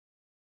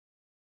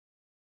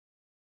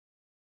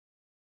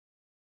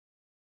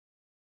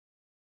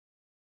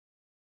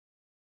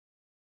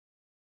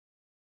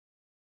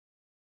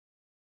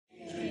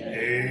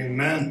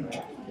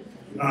Amen.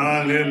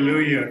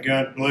 Hallelujah.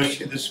 God bless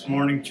you this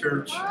morning,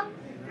 church.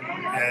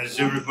 As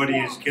everybody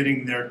is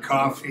getting their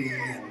coffee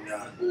and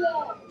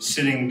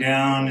sitting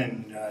down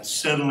and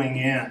settling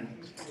in,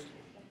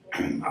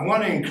 I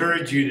want to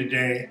encourage you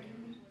today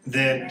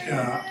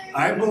that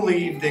I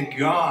believe that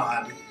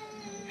God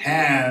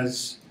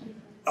has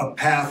a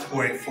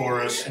pathway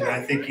for us, and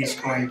I think He's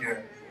going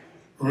to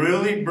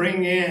really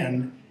bring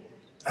in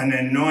an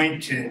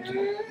anointed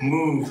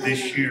move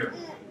this year.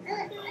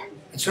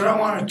 That's what I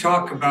want to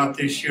talk about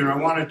this year. I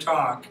want to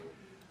talk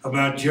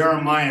about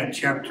Jeremiah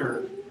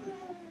chapter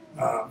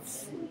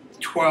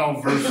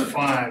 12, verse 5.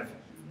 I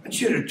want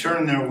you to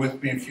turn there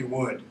with me if you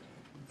would.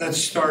 Let's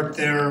start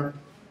there.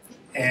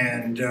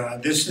 And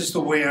this is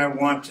the way I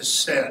want to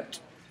set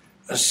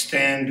a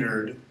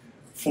standard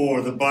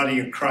for the body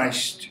of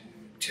Christ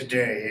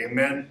today.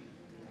 Amen.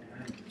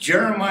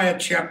 Jeremiah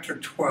chapter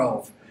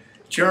 12.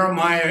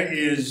 Jeremiah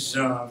is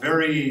a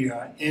very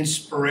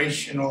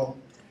inspirational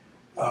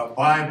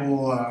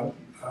Bible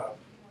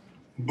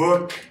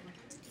book.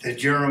 That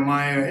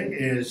Jeremiah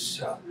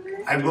is,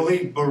 I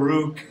believe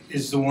Baruch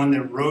is the one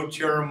that wrote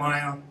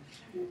Jeremiah,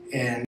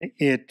 and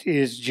it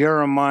is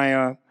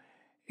Jeremiah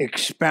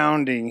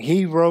expounding.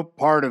 He wrote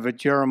part of it,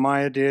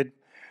 Jeremiah did,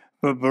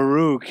 but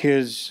Baruch,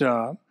 his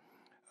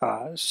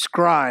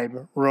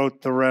scribe,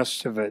 wrote the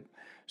rest of it.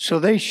 So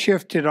they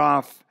shifted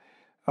off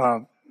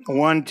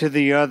one to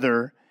the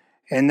other,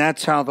 and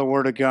that's how the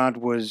Word of God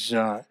was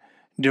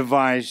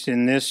devised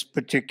in this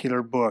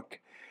particular book.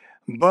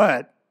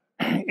 But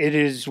it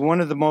is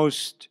one of the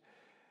most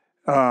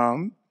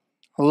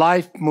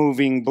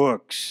life-moving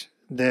books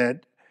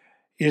that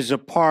is a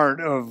part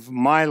of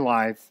my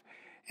life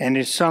and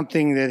is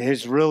something that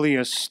has really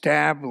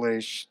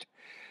established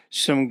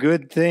some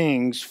good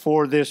things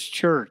for this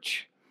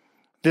church.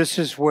 This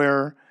is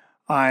where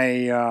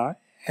I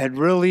had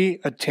really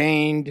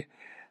attained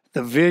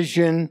the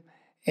vision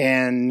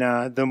and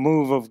the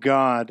move of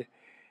God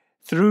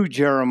through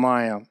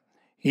Jeremiah.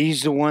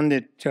 He's the one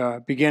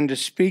that began to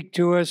speak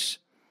to us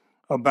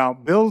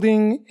about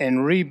building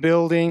and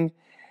rebuilding.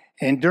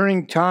 And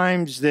during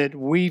times that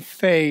we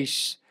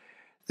face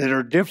that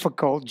are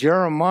difficult,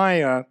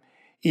 Jeremiah,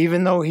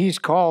 even though he's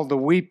called the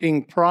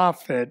weeping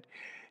prophet,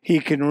 he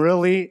can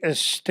really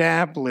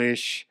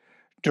establish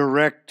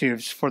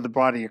directives for the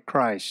body of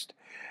Christ.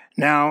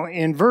 Now,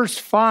 in verse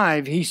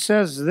 5, he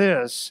says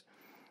this,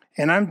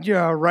 and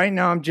right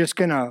now I'm just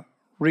going to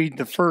read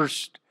the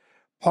first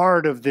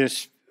part of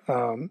this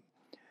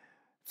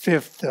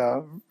fifth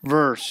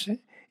verse.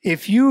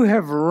 If you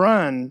have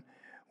run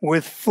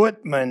with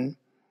footmen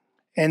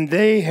and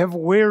they have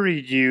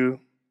wearied you,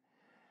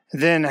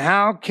 then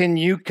how can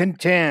you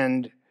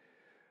contend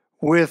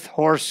with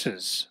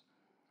horses?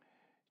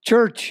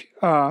 Church,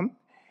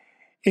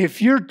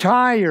 if you're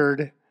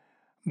tired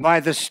by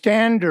the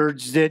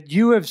standards that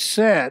you have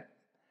set,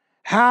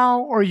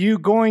 how are you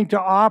going to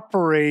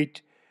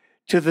operate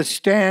to the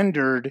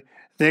standard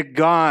that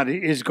God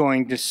is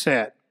going to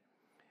set?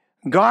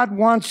 God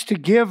wants to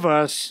give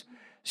us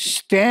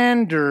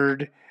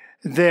standard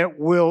that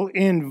will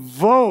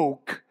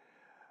invoke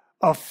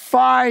a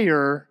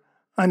fire,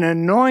 an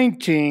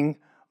anointing,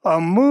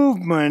 a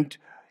movement,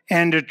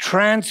 and a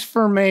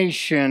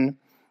transformation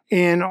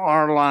in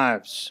our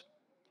lives.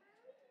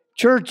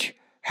 Church,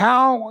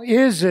 how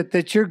is it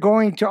that you're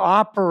going to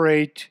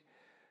operate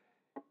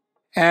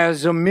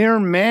as a mere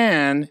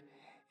man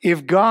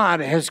if God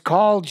has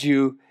called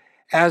you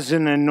as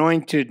an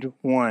anointed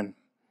one?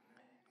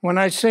 When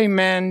I say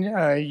man,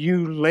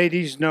 you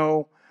ladies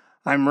know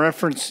I'm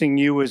referencing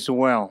you as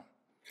well.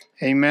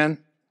 Amen?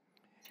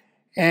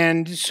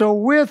 And so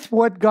with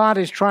what God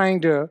is trying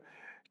to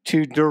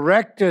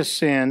direct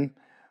us in,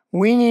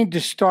 we need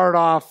to start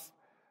off,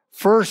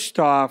 first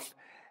off,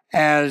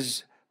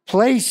 as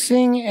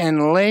placing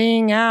and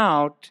laying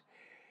out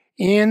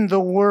in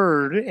the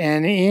Word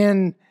and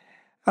in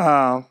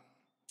a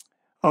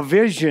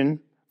vision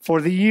for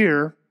the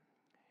year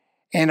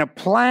and a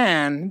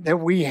plan that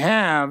we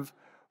have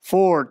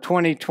for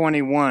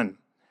 2021.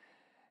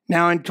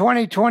 Now, in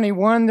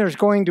 2021, there's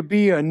going to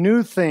be a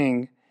new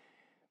thing,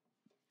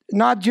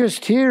 not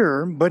just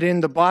here, but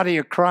in the body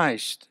of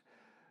Christ.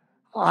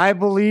 I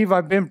believe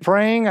I've been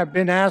praying, I've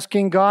been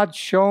asking God,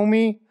 show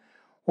me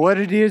what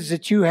it is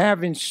that you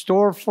have in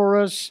store for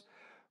us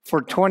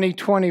for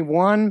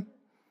 2021.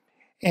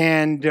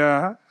 And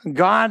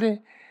God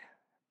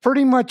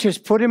pretty much has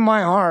put in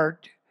my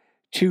heart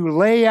to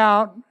lay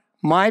out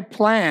my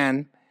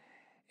plan,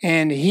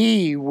 and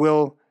He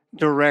will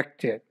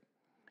direct it.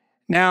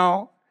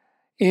 Now,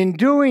 in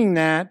doing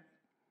that,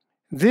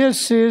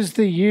 this is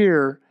the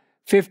year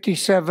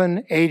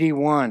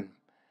 5781.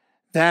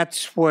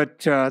 That's what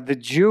the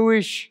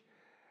Jewish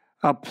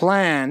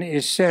plan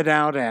is set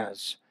out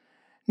as.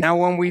 Now,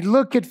 when we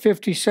look at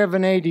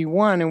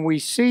 5781 and we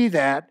see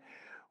that,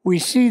 we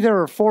see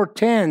there are 4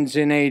 tens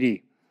in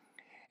 80.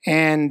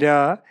 And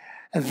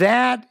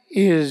that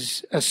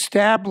is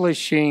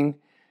establishing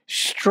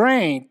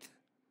strength.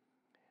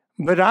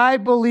 But I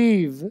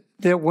believe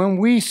that when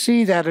we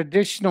see that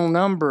additional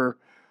number,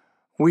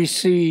 we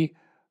see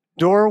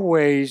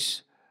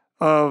doorways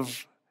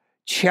of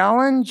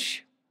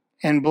challenge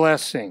and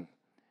blessing.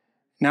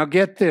 Now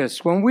get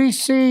this. When we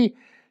see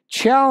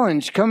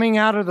challenge coming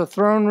out of the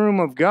throne room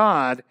of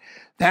God,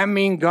 that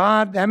means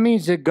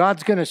that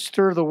God's going to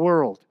stir the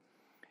world.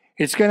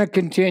 It's going to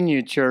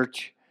continue,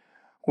 church.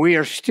 We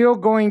are still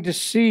going to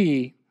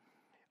see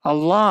a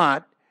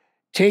lot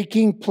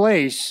taking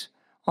place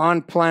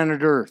on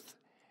planet Earth.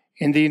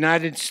 In the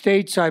United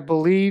States, I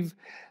believe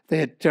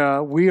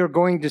that we are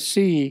going to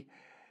see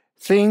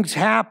things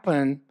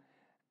happen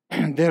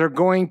that are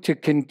going to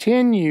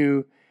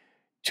continue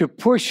to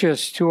push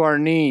us to our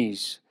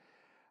knees.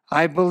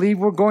 I believe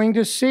we're going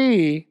to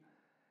see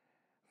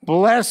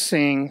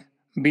blessing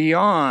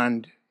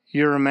beyond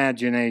your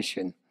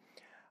imagination.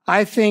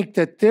 I think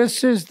that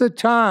this is the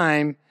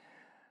time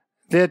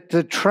that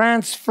the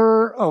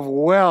transfer of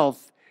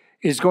wealth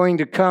is going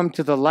to come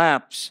to the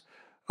laps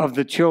of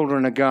the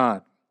children of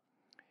God.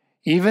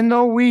 Even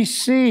though we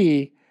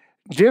see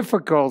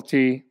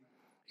difficulty,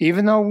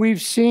 even though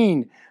we've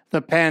seen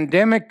the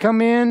pandemic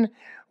come in,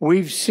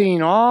 we've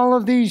seen all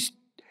of these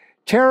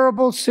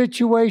terrible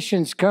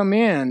situations come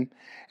in,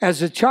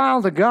 as a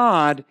child of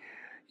God,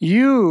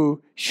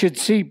 you should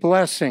see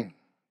blessing.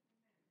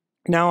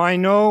 Now, I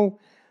know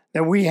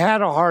that we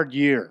had a hard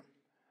year.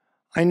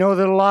 I know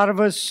that a lot of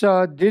us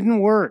didn't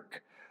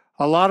work.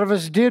 A lot of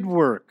us did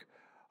work.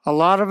 A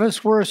lot of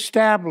us were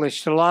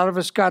established. A lot of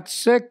us got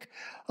sick.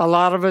 A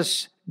lot of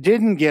us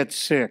didn't get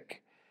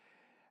sick.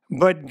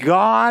 But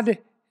God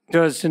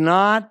does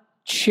not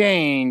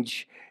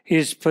change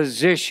his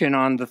position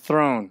on the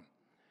throne.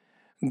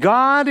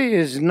 God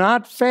is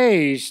not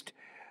fazed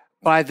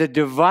by the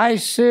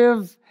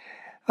divisive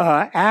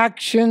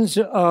actions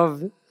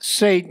of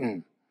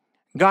Satan.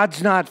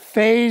 God's not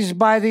fazed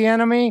by the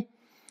enemy.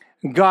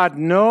 God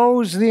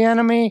knows the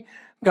enemy.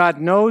 God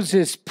knows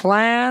his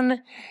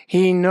plan.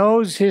 He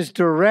knows his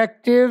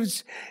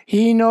directives.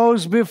 He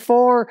knows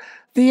before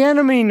the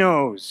enemy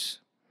knows.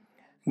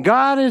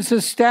 God has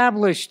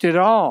established it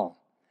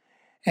all.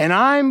 And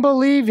I'm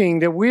believing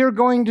that we're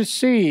going to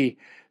see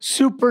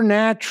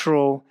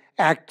supernatural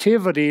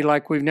activity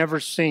like we've never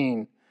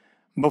seen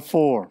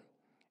before.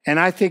 And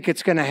I think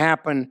it's going to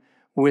happen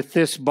with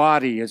this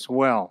body as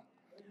well.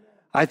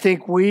 I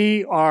think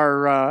we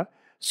are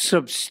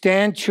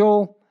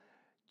substantial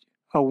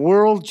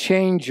world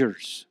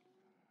changers.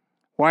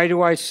 Why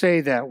do I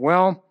say that?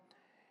 Well,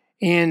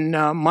 in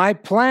my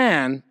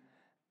plan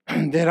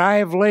that I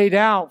have laid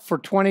out for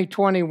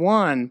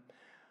 2021,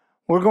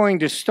 we're going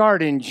to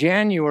start in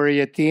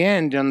January at the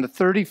end on the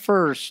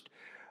 31st,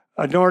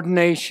 an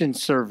ordination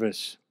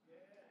service.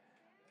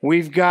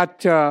 We've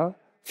got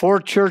 4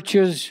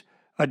 churches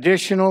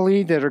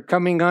additionally that are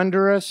coming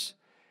under us.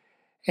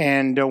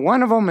 And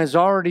one of them has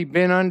already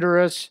been under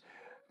us,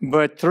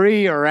 but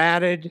 3 are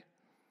added.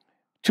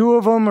 2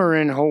 of them are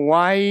in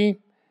Hawaii,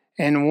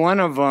 and 1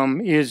 of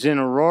them is in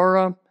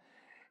Aurora.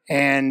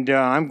 And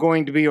I'm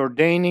going to be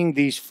ordaining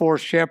these 4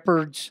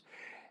 shepherds,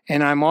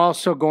 and I'm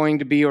also going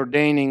to be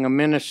ordaining a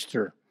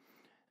minister.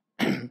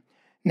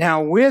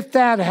 Now, with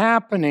that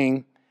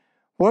happening,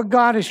 what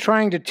God is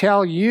trying to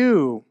tell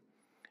you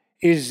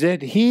is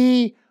that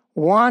he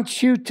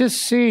wants you to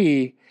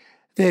see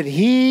that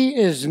he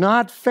is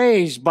not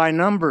fazed by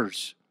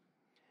numbers.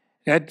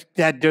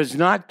 That does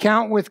not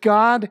count with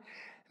God.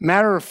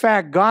 Matter of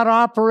fact, God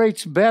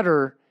operates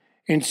better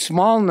in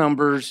small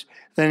numbers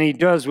than he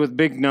does with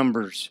big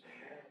numbers.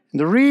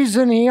 The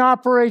reason he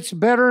operates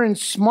better in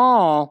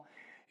small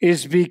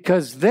is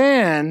because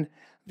then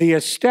the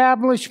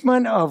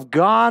establishment of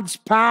God's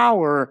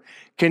power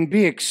can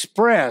be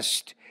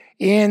expressed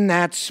in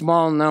that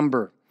small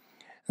number.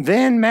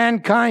 Then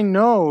mankind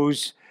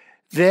knows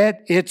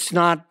that it's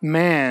not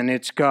man,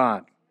 it's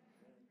God.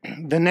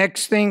 The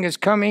next thing is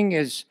coming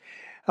is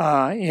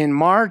in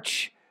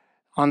March.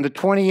 On the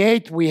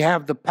 28th, we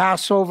have the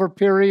Passover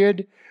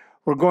period.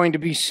 We're going to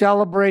be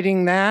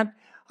celebrating that.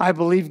 I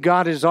believe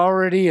God is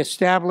already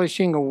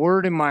establishing a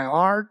word in my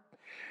heart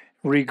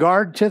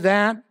regard to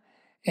that.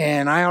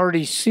 And I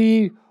already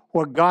see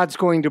what God's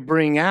going to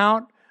bring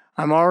out.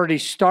 I'm already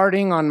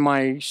starting on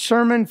my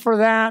sermon for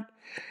that.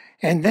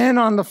 And then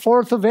on the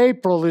 4th of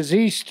April is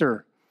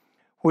Easter,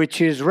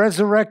 which is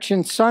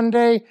Resurrection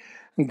Sunday.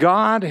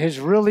 God has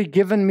really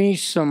given me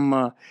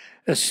some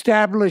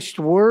established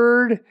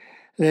word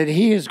that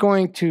he is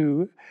going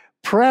to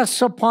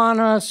press upon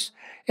us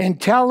and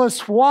tell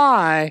us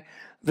why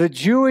the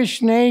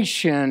Jewish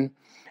nation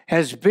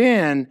has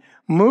been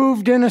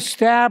moved and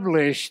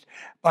established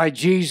by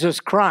Jesus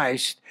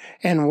Christ,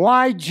 and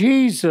why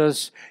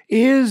Jesus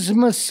is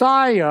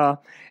Messiah,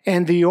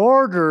 and the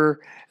order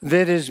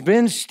that has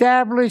been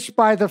established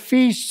by the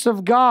feasts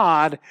of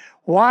God,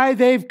 why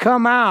they've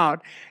come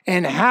out,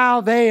 and how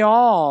they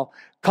all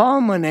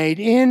culminate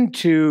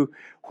into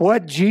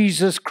what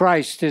Jesus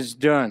Christ has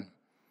done.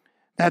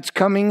 That's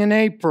coming in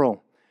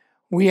April.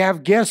 We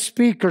have guest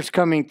speakers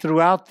coming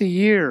throughout the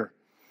year.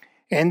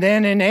 And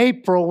then in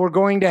April, we're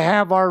going to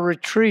have our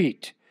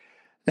retreat.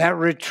 That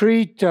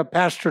retreat,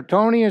 Pastor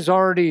Tony has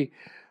already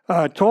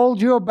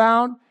told you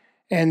about.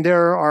 and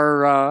there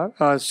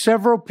are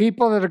several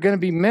people that are going to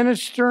be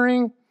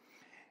ministering.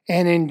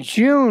 And in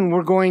June,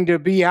 we're going to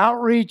be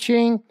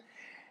outreaching.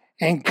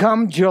 And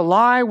come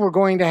July, we're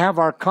going to have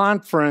our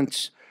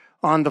conference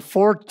on the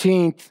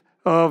 14th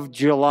of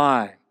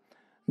July.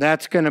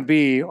 That's going to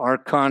be our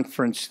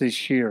conference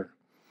this year.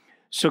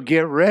 So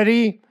get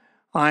ready.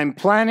 I'm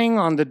planning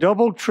on the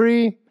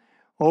Doubletree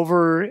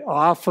over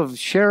off of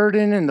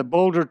Sheridan and the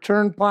Boulder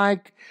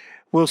Turnpike.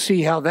 We'll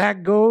see how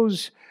that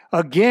goes.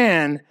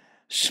 Again,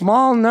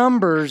 small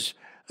numbers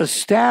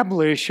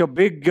establish a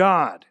big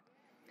God.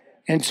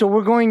 And so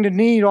we're going to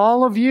need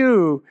all of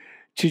you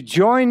to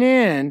join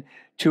in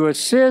to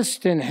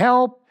assist and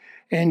help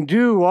and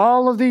do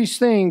all of these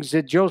things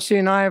that Josie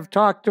and I have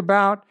talked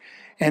about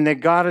and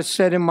that God has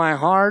set in my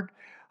heart.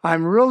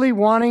 I'm really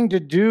wanting to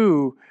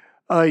do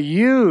a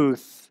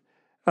youth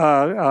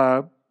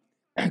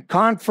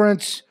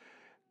conference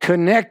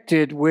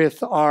connected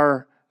with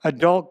our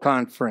adult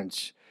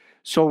conference.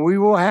 So we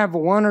will have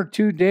 1 or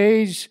 2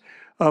 days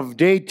of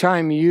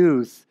daytime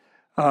youth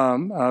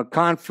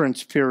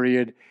conference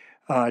period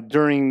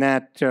during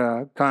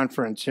that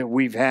conference that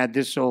we've had.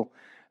 This will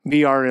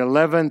be our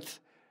 11th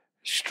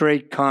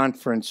straight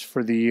conference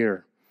for the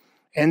year.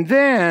 And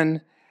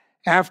then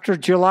after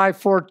July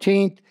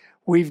 14th,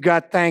 we've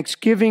got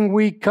Thanksgiving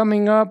week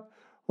coming up.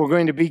 We're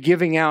going to be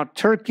giving out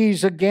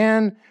turkeys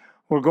again.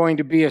 We're going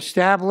to be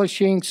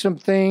establishing some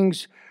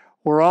things.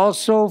 We're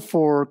also,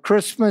 for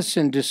Christmas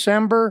in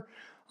December,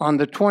 on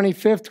the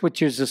 25th,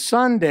 which is a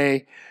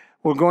Sunday,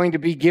 we're going to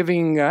be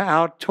giving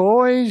out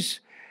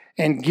toys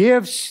and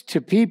gifts to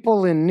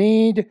people in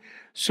need.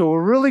 So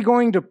we're really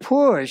going to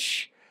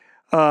push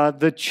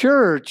the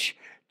church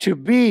to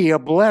be a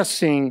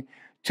blessing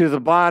to the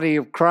body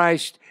of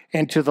Christ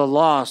and to the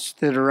lost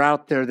that are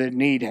out there that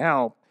need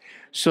help,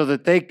 so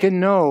that they can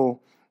know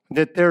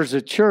that there's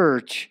a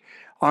church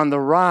on the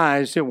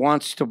rise that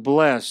wants to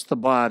bless the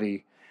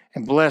body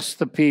and bless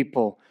the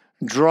people,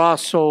 draw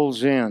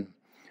souls in.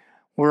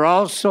 We're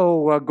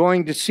also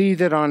going to see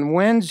that on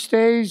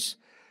Wednesdays,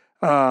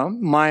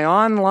 my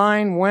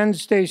online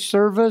Wednesday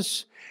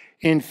service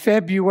in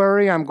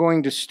February, I'm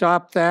going to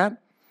stop that.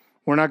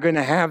 We're not going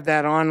to have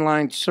that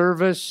online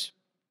service.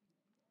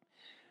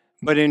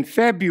 But in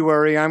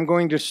February, I'm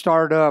going to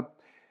start up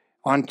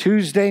on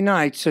Tuesday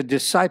nights a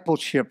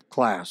discipleship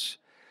class.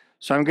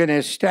 So I'm going to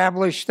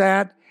establish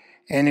that.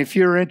 And if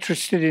you're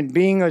interested in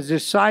being a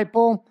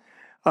disciple,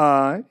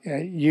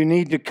 you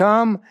need to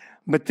come.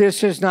 But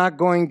this is not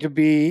going to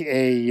be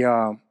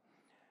a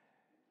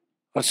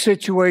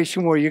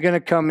situation where you're going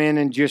to come in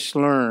and just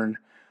learn.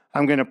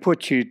 I'm going to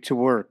put you to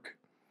work.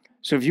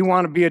 So if you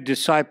want to be a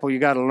disciple, you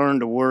got to learn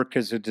to work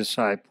as a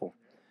disciple.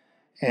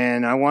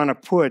 And I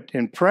want to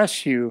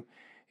impress you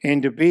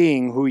into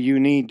being who you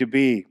need to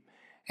be.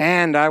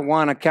 And I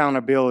want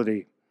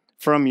accountability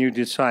from you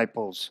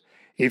disciples.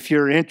 If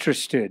you're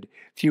interested,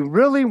 if you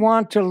really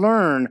want to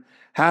learn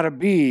how to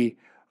be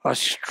a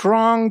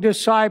strong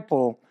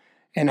disciple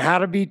and how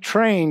to be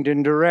trained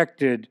and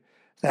directed,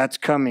 that's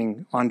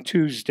coming on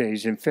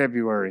Tuesdays in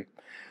February.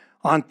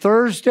 On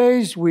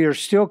Thursdays, we are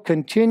still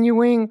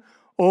continuing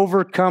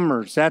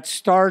Overcomers. That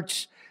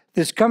starts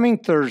this coming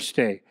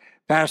Thursday.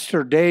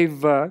 Pastor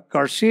Dave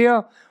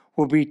Garcia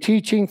will be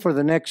teaching for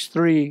the next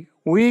 3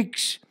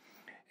 weeks.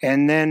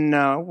 And then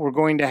we're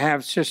going to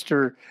have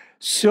Sister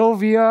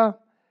Sylvia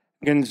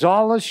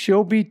Gonzalez.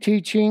 She'll be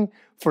teaching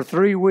for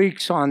 3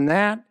 weeks on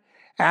that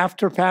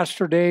after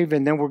Pastor Dave.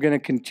 And then we're going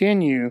to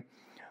continue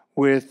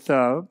with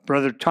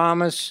Brother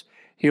Thomas.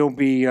 He'll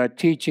be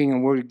teaching,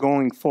 and we're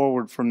going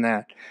forward from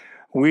that.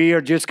 We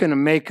are just going to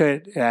make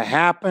it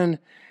happen.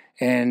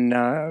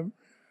 And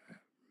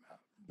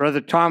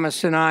Brother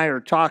Thomas and I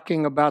are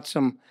talking about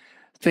some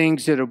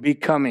things that will be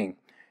coming.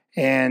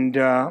 And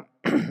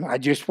I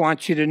just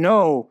want you to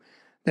know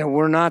that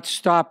we're not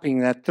stopping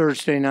that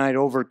Thursday night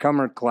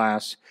Overcomer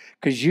class,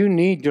 because you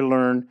need to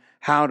learn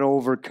how to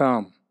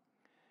overcome.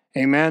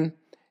 Amen?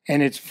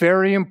 And it's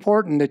very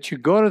important that you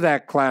go to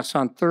that class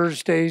on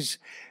Thursdays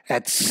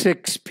at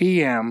 6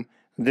 p.m.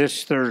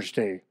 this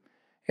Thursday.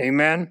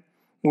 Amen?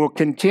 We'll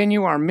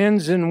continue our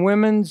men's and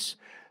women's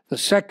the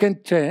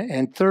second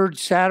and third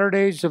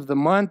Saturdays of the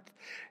month.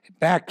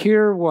 Back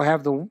here, we'll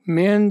have the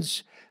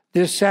men's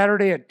this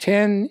Saturday at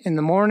 10 in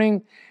the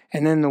morning,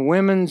 and then the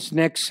women's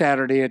next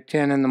Saturday at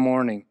 10 in the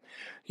morning.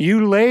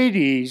 You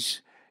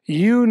ladies,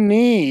 you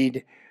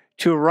need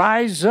to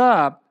rise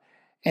up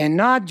and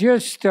not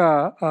just be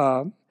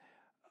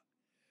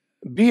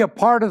a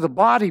part of the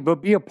body,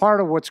 but be a part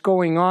of what's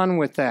going on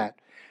with that.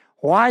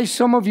 Why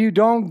some of you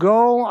don't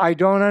go, I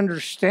don't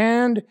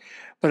understand.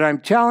 But I'm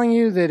telling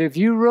you that if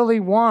you really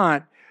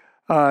want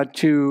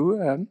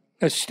to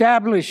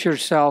establish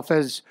yourself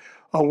as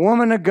a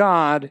woman of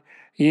God,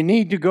 you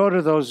need to go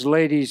to those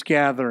ladies'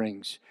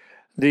 gatherings.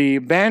 The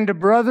Band of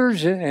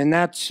Brothers, and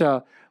that's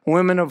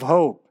Women of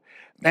Hope.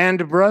 Band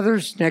of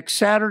Brothers, next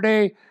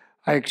Saturday,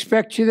 I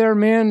expect you there,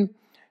 men.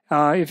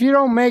 If you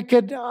don't make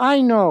it,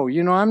 I know.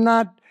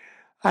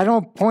 I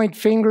don't point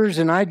fingers,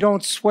 and I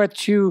don't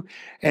sweat you,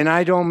 and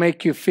I don't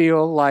make you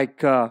feel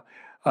like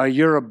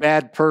you're a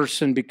bad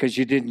person because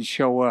you didn't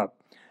show up.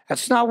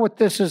 That's not what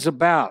this is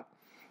about.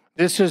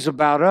 This is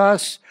about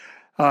us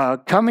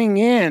coming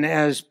in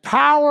as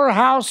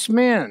powerhouse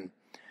men.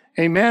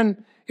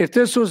 Amen. If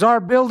this was our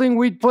building,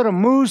 we'd put a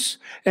moose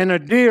and a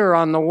deer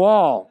on the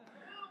wall,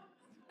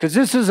 because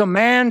this is a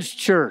man's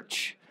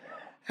church.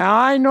 Now,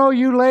 I know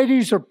you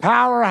ladies are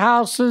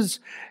powerhouses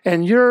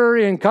and you're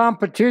in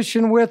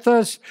competition with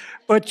us,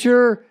 but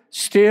you're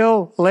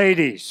still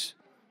ladies.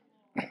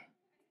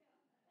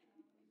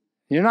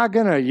 You're not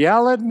going to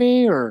yell at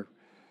me, or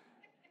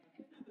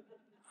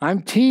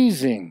I'm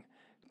teasing,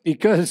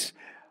 because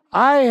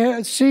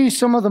I see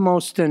some of the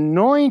most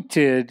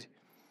anointed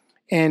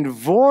and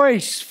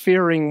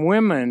voice-fearing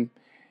women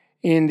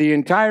in the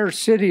entire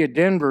city of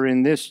Denver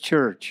in this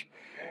church.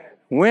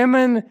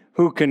 Women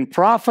who can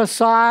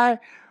prophesy,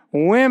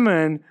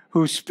 women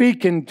who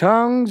speak in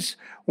tongues,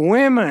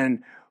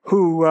 women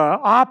who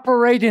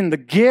operate in the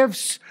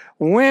gifts,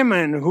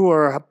 women who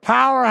are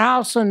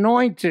powerhouse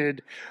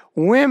anointed,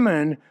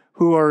 women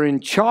who are in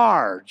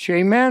charge.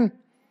 Amen?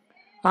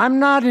 I'm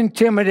not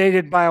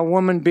intimidated by a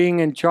woman being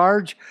in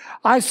charge.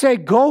 I say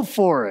go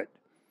for it,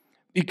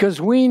 because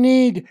we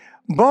need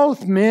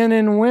both men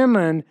and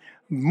women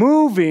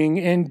moving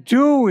and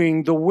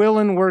doing the will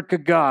and work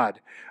of God.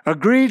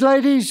 Agreed,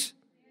 ladies?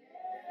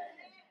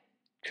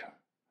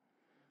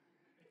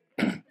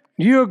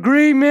 You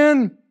agree,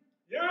 men?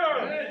 Yeah.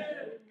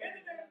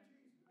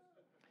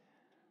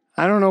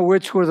 I don't know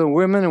which were the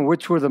women and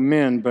which were the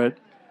men, but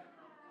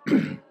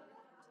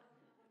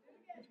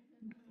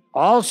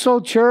also,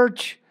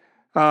 church,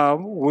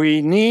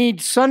 we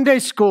need Sunday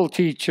school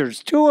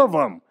teachers, 2 of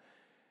them.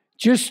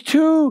 Just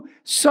 2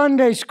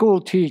 Sunday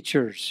school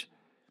teachers.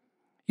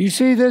 You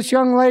see this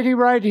young lady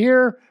right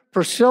here,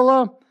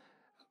 Priscilla?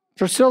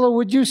 Priscilla,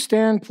 would you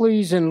stand,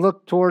 please, and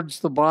look towards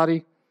the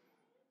body?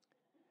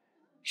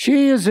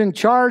 She is in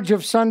charge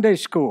of Sunday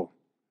school.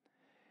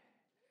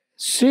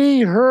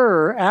 See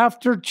her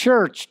after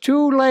church,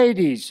 2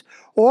 ladies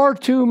or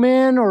 2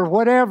 men or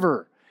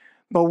whatever.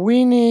 But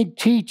we need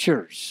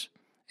teachers.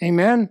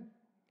 Amen?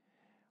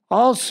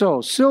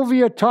 Also,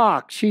 Sylvia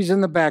Talk, she's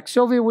in the back.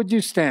 Sylvia, would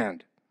you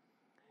stand?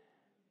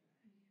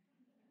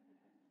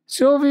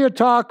 Sylvia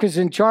Talk is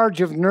in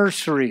charge of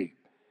nursery.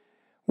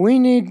 We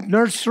need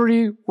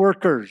nursery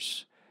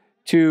workers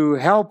to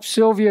help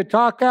Sylvia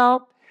Talk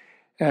out.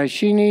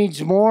 She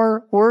needs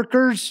more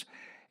workers.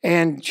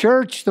 And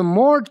church, the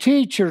more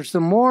teachers, the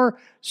more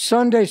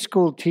Sunday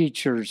school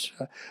teachers,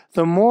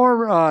 the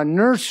more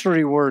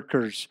nursery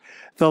workers,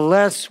 the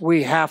less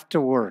we have to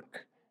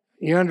work.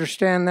 You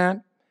understand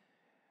that?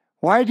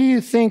 Why do you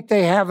think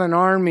they have an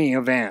army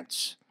of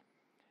ants?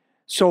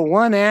 So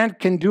one ant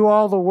can do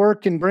all the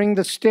work and bring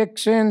the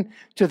sticks in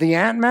to the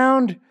ant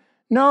mound?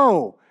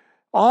 No.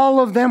 All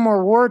of them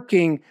are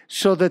working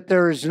so that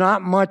there is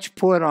not much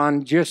put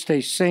on just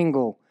a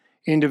single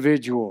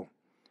individual.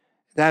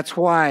 That's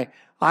why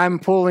I'm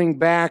pulling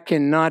back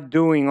and not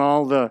doing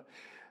all the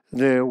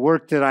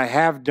work that I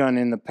have done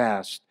in the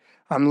past.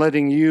 I'm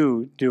letting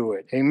you do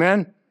it.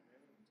 Amen?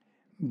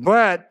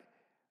 But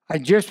I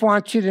just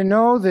want you to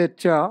know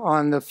that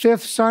on the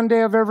 5th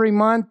Sunday of every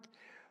month,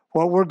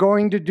 what we're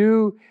going to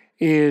do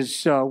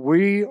is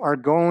we are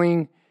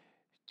going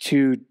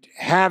to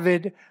have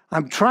it.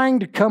 I'm trying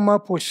to come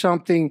up with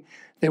something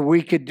that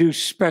we could do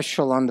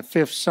special on the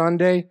 5th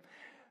Sunday.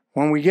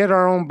 When we get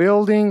our own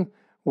building,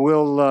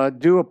 we'll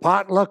do a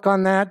potluck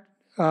on that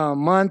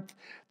month.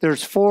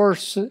 There's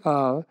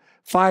 5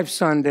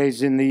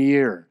 Sundays in the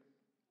year.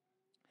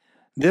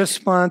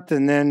 This month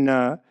and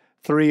then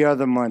 3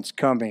 other months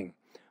coming.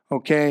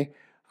 Okay?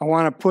 I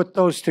want to put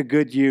those to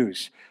good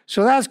use.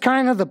 So that's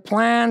kind of the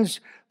plans.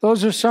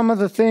 Those are some of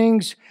the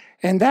things.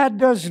 And that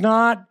does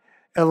not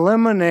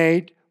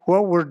eliminate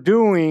what we're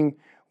doing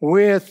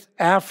with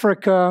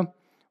Africa,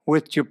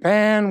 with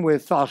Japan,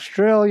 with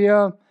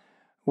Australia,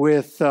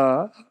 with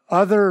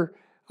other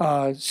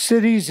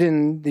cities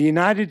in the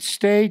United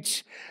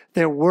States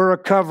that we're a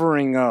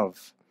covering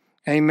of.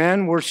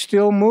 Amen. We're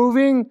still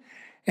moving,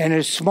 and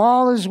as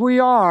small as we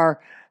are,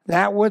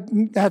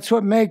 that's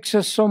what makes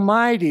us so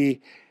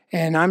mighty.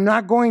 And I'm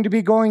not going to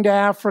be going to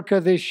Africa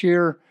this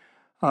year.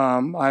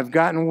 I've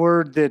gotten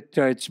word that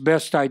it's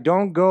best I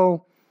don't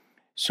go,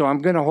 so I'm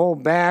going to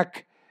hold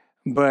back.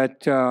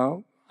 But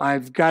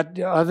I've got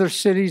other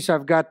cities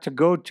I've got to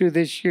go to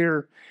this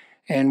year,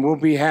 and we'll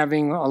be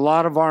having a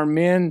lot of our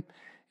men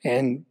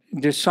and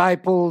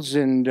disciples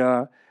and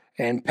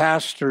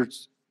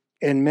pastors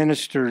and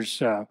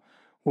ministers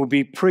will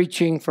be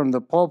preaching from the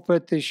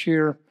pulpit this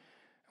year.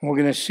 And we're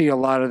going to see a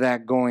lot of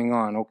that going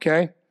on,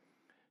 okay?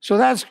 So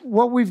that's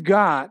what we've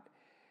got.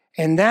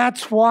 And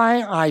that's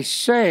why I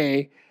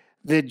say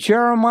that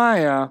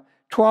Jeremiah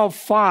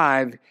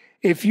 12:5,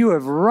 if you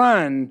have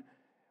run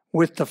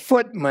with the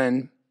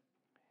footmen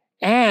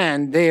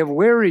and they have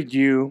wearied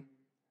you,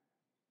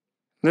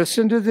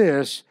 listen to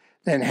this,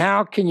 then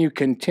how can you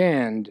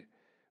contend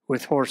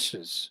with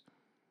horses?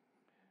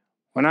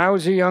 When I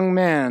was a young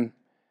man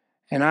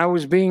and I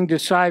was being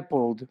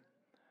discipled,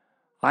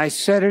 I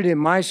said it in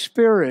my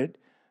spirit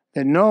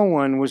that no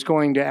one was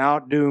going to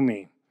outdo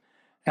me.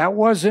 That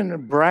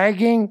wasn't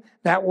bragging.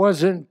 That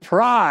wasn't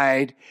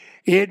pride.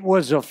 It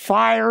was a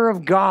fire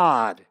of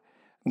God.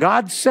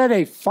 God set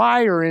a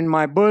fire in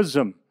my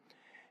bosom.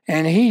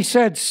 And he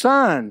said,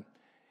 son,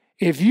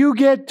 if you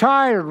get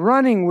tired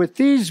running with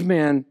these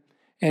men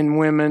and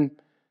women,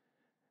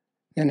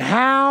 then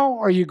how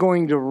are you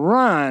going to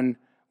run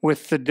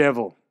with the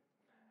devil?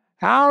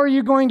 How are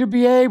you going to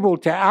be able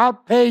to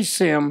outpace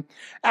him,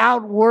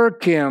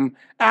 outwork him,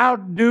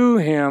 outdo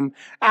him,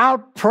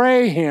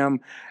 outpray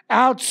him,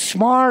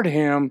 outsmart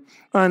him,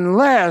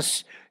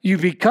 unless you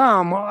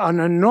become an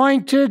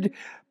anointed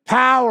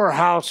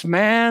powerhouse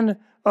man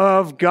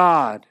of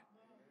God?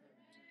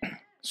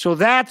 So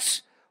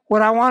that's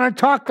what I want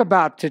to talk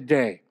about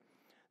today.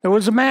 There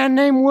was a man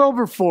named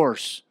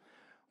Wilberforce.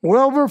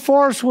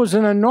 Wilberforce was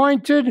an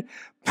anointed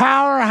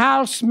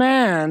powerhouse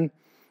man,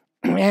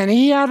 and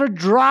he had a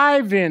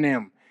drive in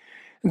him.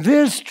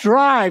 This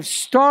drive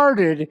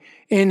started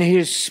in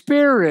his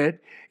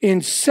spirit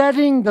in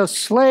setting the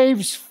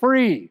slaves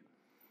free.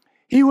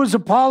 He was a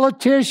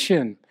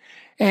politician,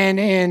 and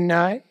in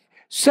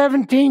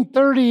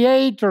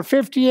 1738 or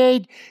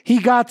 58, he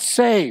got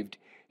saved.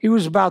 He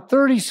was about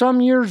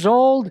 30-some years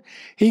old.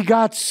 He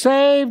got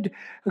saved.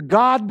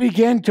 God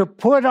began to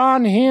put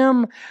on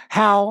him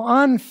how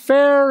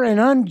unfair and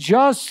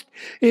unjust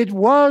it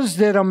was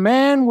that a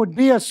man would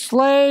be a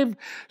slave.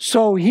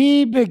 So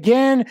he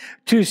began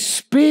to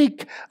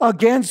speak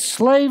against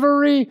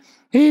slavery.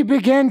 He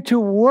began to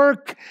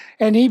work,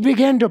 and he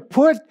began to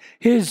put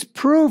his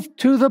proof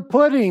to the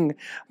pudding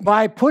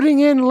by putting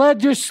in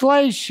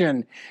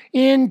legislation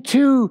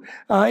into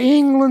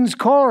England's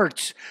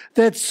courts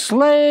that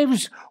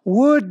slaves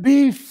would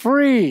be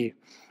free.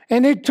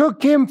 And it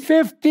took him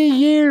 50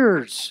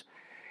 years.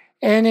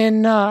 And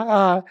in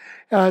the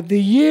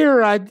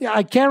year,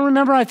 I can't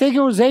remember, I think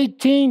it was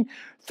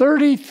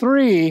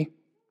 1833,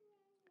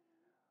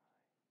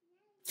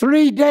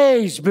 3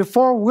 days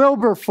before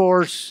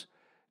Wilberforce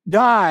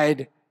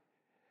died,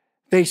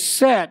 they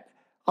set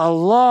a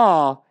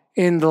law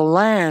in the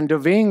land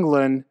of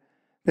England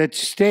that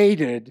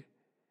stated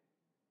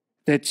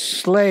that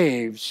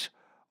slaves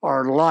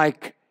are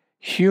like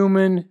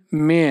human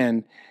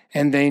men,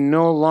 and they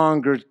no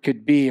longer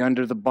could be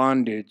under the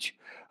bondage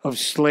of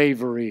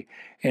slavery.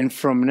 And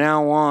from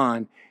now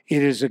on,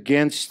 it is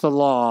against the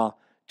law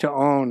to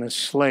own a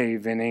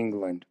slave in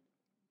England.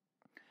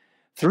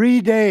 3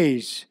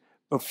 days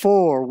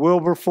before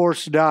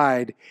Wilberforce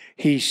died,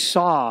 he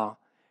saw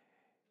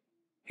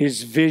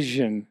his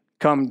vision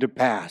come to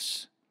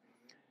pass.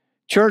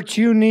 Church,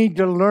 you need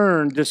to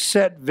learn to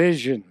set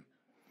vision.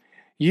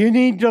 You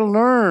need to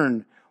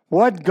learn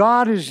what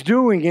God is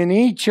doing in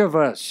each of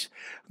us.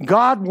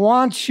 God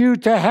wants you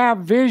to have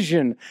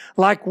vision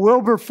like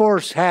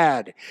Wilberforce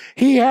had.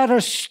 He had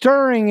a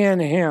stirring in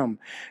him,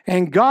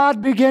 and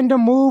God began to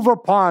move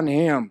upon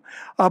him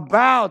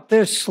about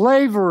this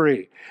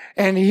slavery.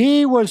 And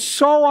he was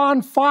so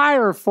on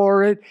fire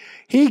for it,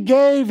 he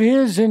gave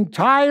his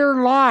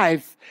entire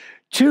life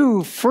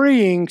to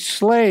freeing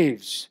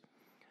slaves.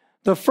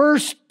 The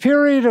first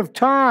period of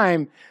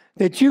time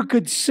that you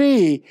could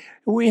see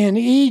in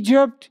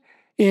Egypt,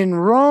 in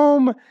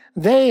Rome,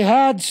 they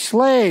had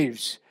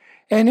slaves.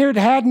 And it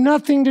had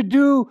nothing to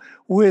do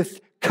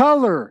with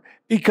color,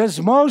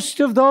 because most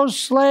of those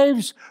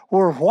slaves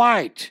were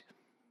white.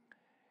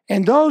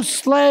 And those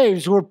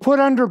slaves were put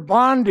under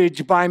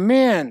bondage by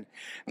men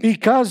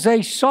because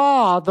they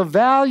saw the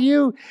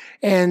value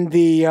and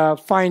the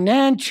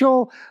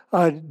financial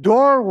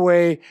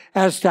doorway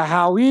as to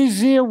how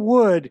easy it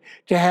would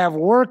to have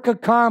work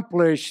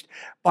accomplished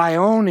by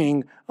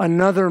owning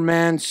another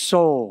man's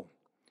soul.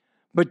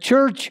 But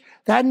church,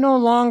 that no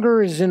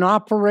longer is in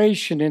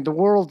operation in the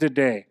world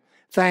today.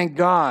 Thank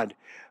God.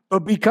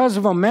 But because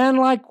of a man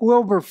like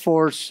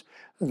Wilberforce,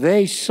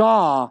 they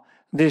saw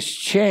this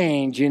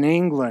change in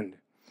England.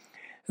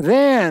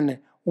 Then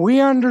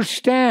we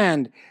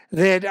understand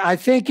that I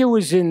think it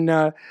was in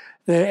the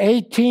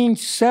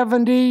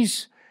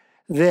 1870s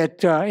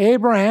that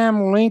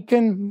Abraham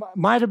Lincoln,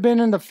 might have been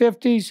in the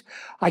 50s,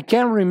 I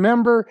can't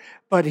remember,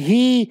 but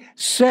he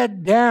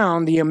set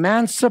down the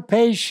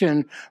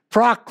Emancipation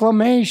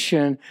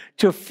Proclamation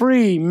to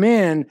free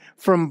men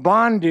from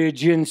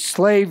bondage in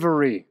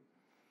slavery.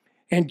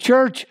 And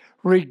church,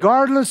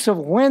 regardless of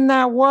when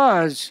that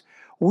was,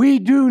 we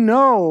do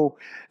know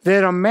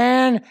that a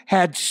man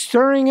had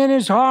stirring in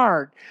his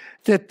heart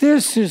that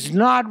this is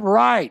not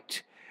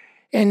right.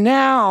 And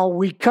now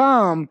we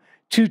come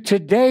to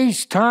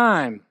today's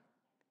time.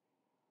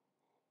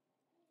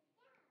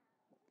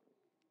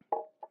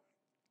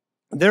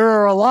 There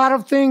are a lot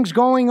of things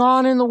going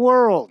on in the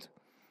world.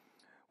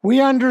 We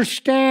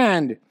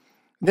understand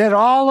that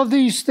all of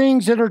these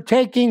things that are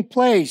taking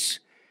place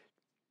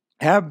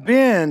have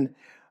been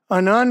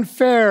an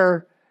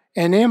unfair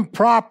and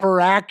improper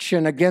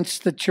action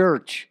against the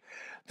church.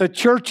 The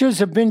churches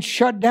have been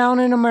shut down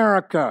in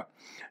America.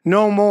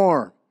 No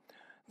more.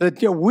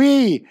 That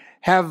we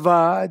have,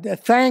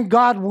 thank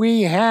God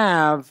we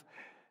have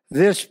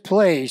this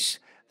place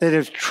that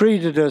has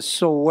treated us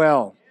so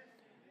well.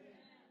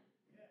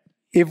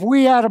 If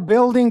we had a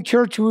building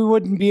church, we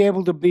wouldn't be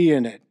able to be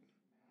in it.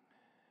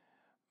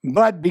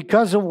 But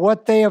because of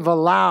what they have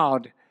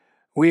allowed,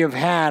 we have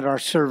had our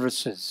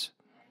services.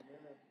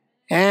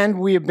 And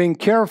we have been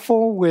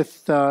careful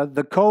with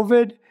the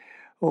COVID.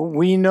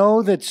 We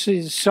know that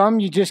some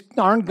you just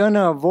aren't going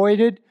to avoid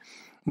it.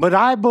 But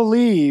I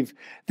believe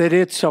that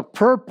it's a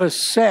purpose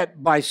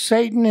set by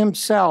Satan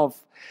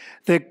himself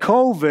that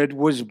COVID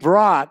was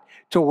brought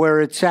to where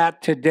it's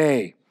at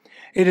today.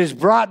 It has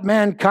brought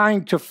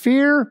mankind to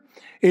fear.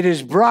 It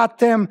has brought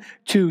them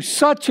to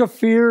such a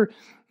fear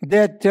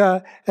that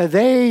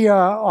they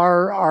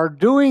are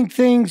doing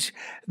things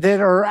that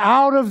are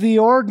out of the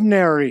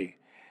ordinary,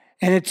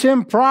 and it's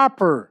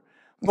improper.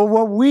 But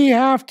what we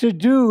have to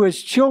do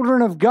as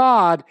children of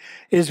God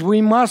is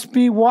we must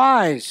be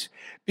wise,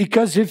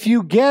 because if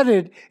you get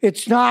it,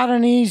 it's not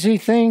an easy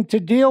thing to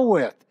deal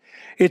with.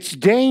 It's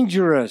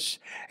dangerous,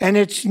 and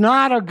it's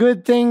not a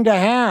good thing to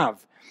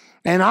have.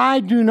 And I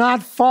do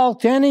not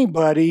fault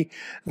anybody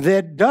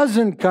that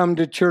doesn't come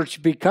to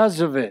church because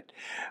of it.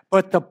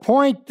 But the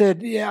point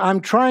that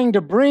I'm trying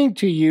to bring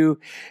to you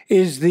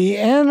is the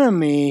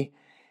enemy,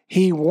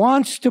 he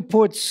wants to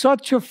put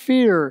such a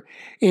fear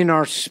in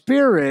our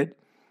spirit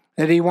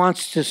that he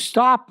wants to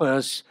stop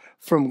us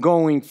from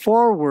going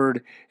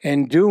forward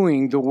and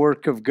doing the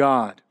work of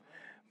God.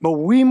 But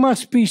we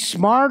must be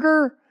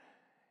smarter,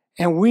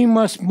 and we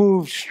must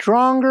move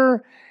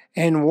stronger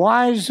and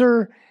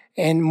wiser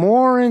and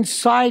more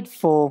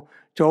insightful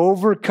to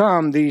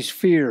overcome these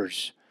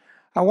fears.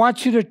 I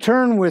want you to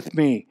turn with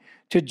me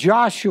to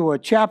Joshua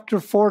chapter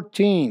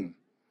 14.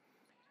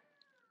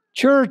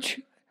 Church,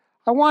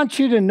 I want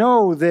you to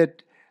know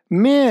that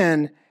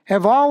men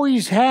have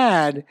always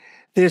had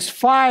this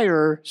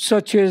fire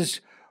such as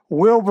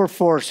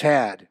Wilberforce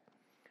had.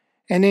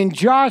 And in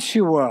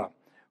Joshua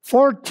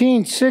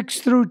 14, 6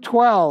 through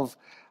 12,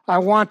 I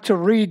want to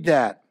read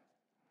that.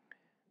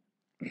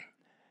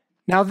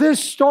 Now, this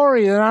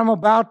story that I'm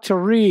about to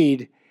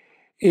read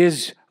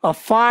is a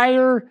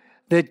fire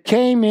that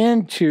came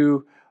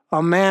into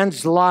a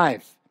man's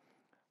life.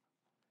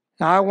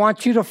 Now, I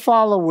want you to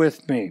follow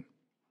with me.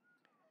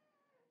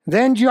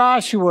 Then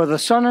Joshua, the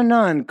son of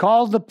Nun,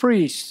 called the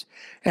priests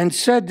and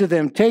said to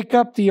them, "Take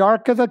up the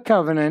ark of the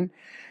covenant,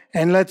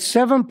 and let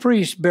 7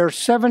 priests bear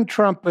 7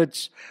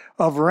 trumpets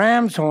of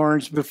ram's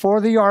horns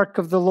before the ark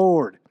of the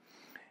Lord."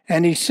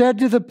 And he said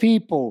to the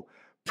people,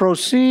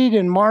 "Proceed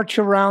and march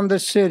around the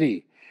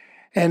city,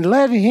 and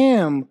let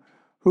him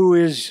who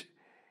is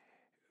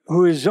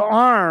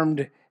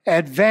armed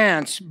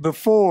advance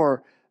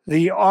before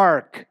the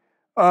ark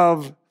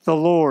of the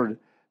Lord."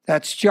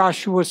 That's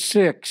Joshua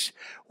 6.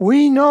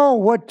 We know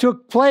what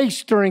took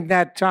place during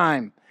that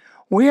time.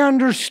 We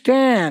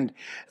understand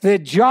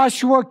that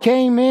Joshua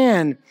came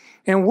in,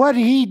 and what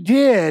he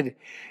did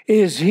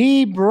is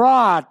he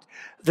brought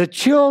the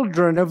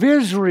children of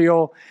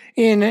Israel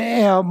in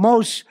a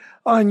most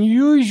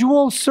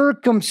unusual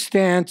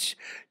circumstance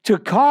to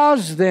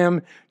cause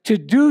them to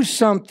do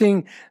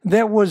something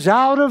that was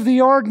out of the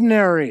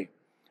ordinary.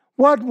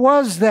 What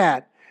was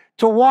that?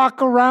 To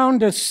walk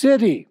around a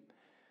city,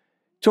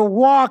 to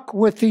walk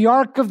with the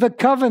Ark of the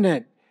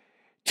Covenant,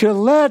 to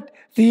let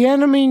the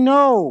enemy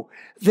know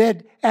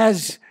that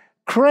as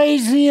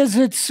crazy as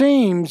it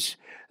seems,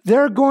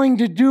 they're going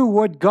to do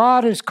what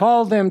God has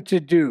called them to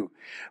do.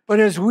 But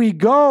as we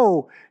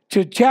go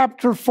to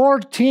chapter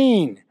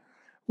 14,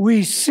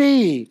 we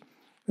see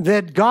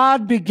that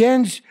God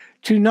begins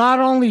to not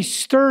only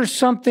stir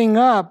something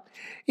up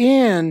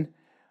in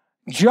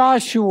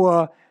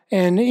Joshua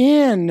and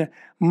in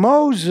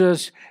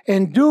Moses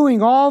and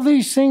doing all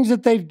these things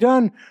that they've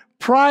done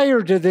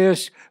prior to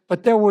this,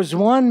 but there was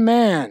one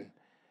man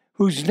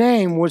whose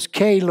name was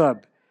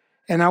Caleb.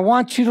 And I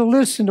want you to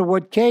listen to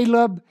what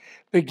Caleb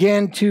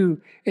began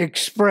to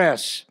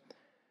express.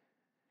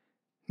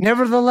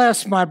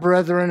 "Nevertheless, my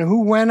brethren,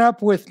 who went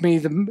up with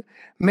me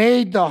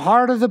made the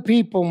heart of the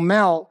people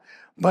melt,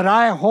 but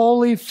I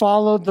wholly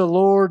followed the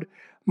Lord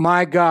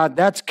my God."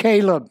 That's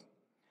Caleb.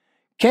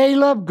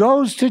 Caleb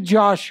goes to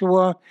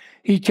Joshua.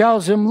 He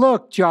tells him,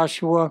 "Look,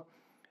 Joshua,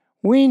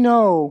 we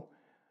know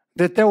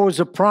that there was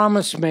a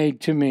promise made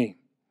to me.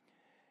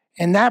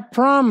 And that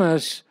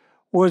promise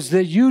was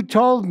that you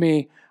told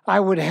me I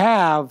would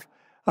have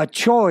a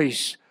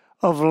choice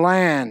of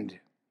land.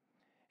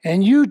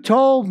 And you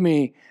told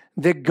me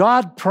that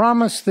God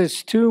promised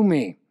this to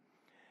me.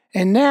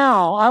 And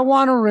now I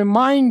want to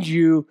remind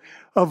you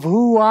of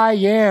who I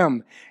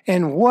am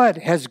and what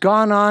has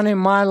gone on in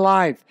my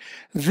life."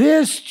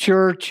 This,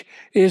 church,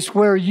 is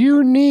where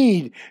you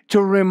need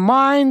to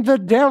remind the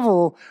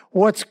devil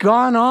what's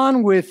gone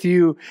on with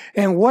you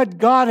and what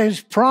God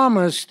has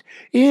promised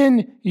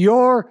in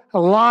your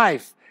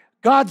life.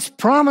 God's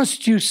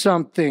promised you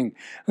something.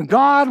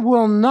 God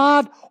will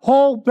not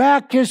hold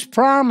back His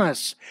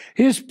promise.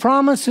 His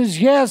promise is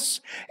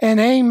yes and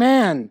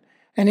amen.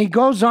 And He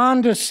goes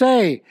on to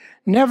say,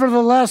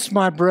 "Nevertheless,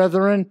 my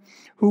brethren,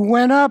 who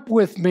went up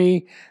with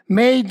me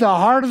made the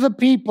heart of the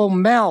people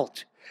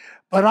melt,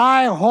 but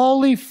I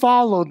wholly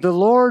followed the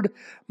Lord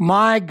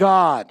my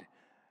God."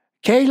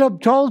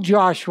 Caleb told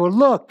Joshua,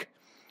 look,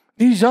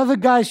 these other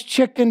guys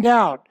chickened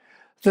out,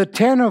 the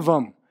 10 of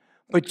them.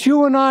 But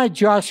you and I,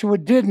 Joshua,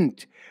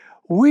 didn't.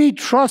 We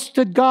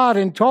trusted God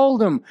and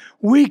told him,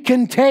 we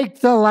can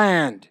take the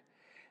land.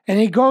 And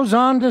he goes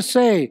on to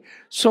say,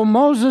 so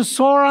Moses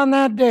swore on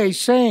that day,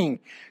 saying,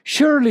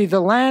 surely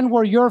the land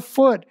where your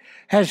foot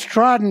has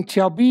trodden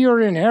shall be your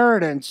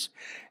inheritance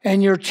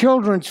and your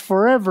children's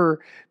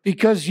forever,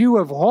 because you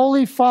have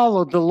wholly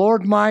followed the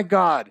Lord my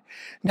God.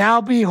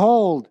 Now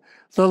behold,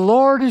 the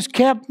Lord has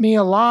kept me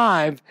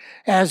alive,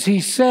 as he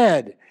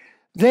said.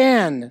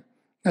 Then,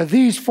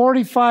 these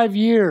 45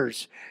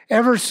 years,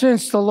 ever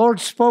since the Lord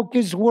spoke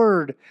his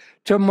word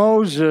to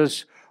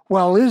Moses,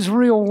 while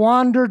Israel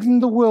wandered in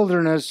the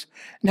wilderness,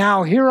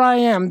 now here I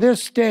am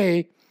this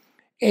day,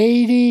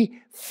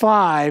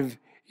 85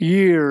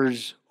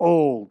 years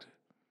old.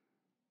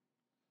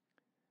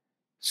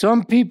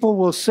 Some people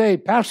will say,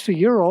 Pastor,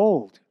 you're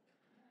old.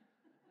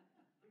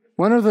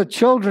 One of the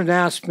children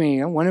asked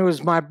me when it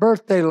was my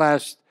birthday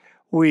last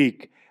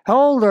week, how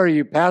old are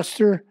you,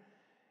 Pastor?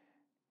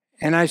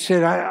 And I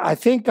said, I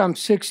think I'm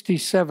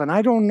 67.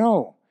 I don't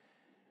know.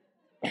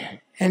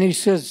 And he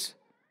says,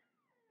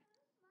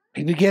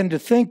 he began to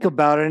think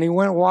about it, and he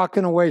went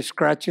walking away,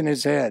 scratching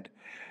his head.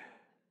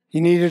 He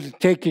needed to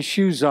take his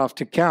shoes off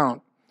to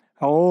count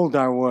how old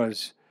I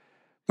was.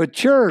 But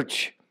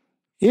church,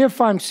 if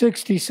I'm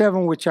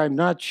 67, which I'm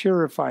not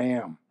sure if I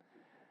am,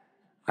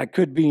 I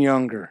could be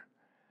younger.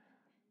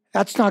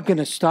 That's not going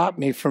to stop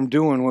me from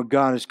doing what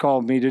God has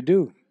called me to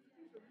do.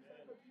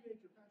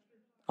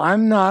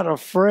 I'm not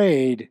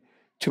afraid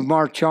to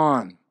march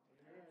on.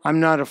 I'm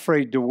not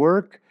afraid to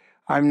work.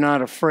 I'm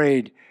not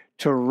afraid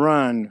to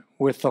run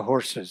with the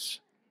horses.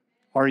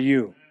 Are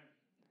you?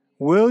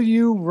 Will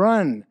you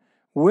run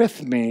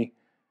with me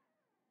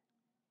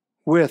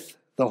with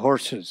the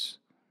horses?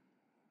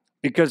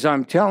 Because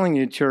I'm telling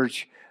you,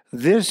 church,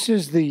 this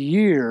is the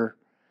year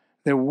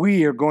that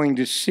we are going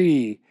to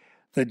see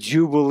the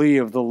Jubilee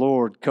of the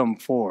Lord come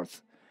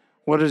forth.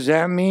 What does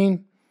that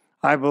mean?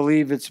 I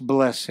believe it's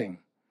blessing.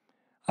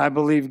 I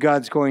believe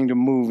God's going to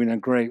move in a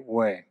great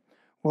way.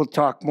 We'll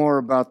talk more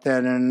about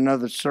that in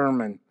another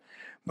sermon.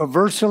 But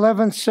verse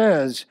 11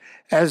 says,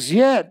 as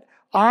yet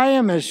I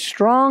am as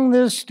strong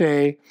this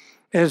day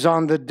as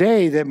on the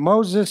day that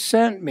Moses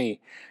sent me.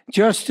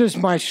 Just as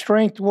my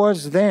strength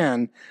was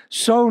then,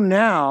 so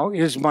now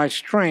is my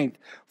strength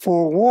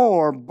for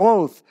war,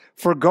 both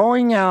for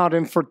going out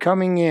and for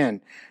coming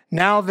in.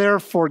 Now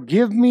therefore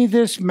give me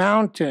this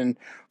mountain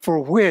for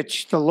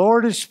which the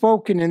Lord has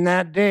spoken in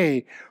that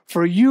day.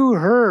 For you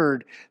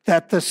heard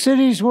that the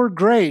cities were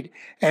great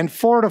and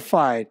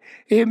fortified.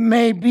 It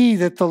may be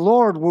that the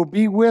Lord will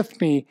be with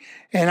me,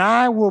 and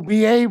I will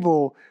be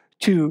able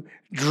to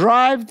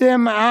drive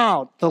them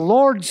out. The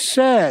Lord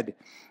said,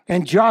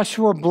 and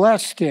Joshua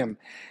blessed him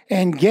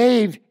and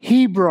gave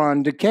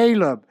Hebron to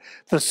Caleb,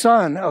 the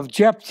son of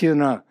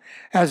Jephunneh,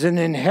 as an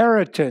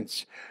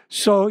inheritance.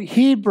 So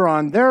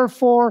Hebron,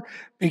 therefore,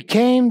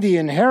 became the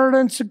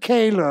inheritance of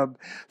Caleb,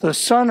 the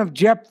son of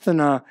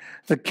Jephunneh,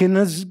 the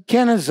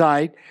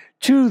Kenizzite,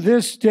 to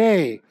this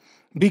day,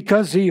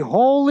 because he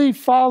wholly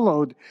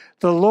followed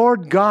the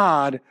Lord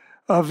God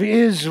of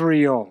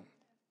Israel.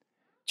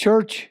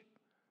 Church,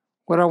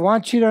 what I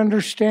want you to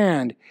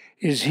understand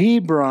is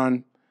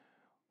Hebron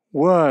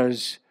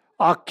was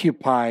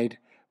occupied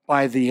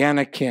by the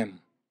Anakim.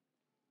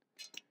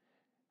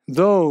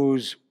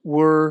 Those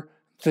were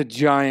the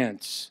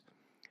giants.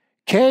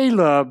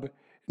 Caleb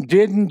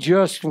didn't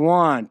just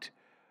want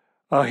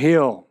a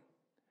hill.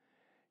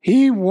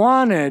 He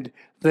wanted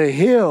the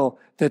hill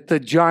that the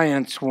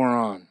giants were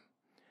on.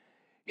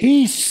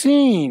 He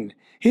seen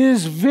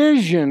his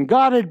vision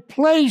God had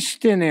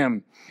placed in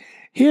him.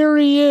 Here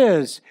he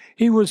is.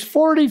 He was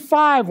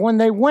 45 when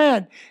they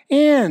went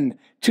in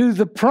to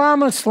the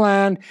promised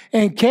land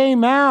and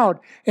came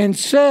out and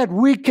said,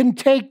 we can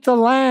take the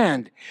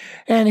land.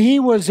 And he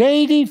was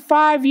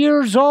 85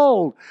 years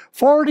old,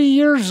 40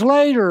 years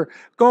later,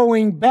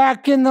 going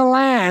back in the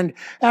land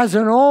as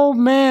an old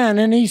man.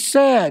 And he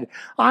said,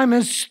 I'm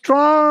as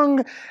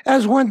strong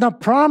as when the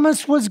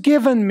promise was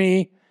given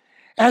me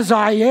as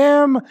I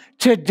am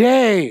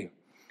today.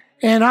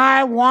 And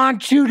I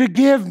want you to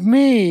give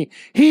me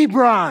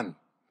Hebron.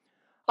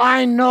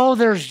 I know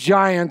there's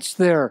giants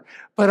there,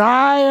 but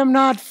I am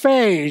not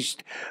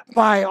fazed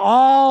by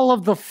all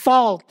of the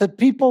fault that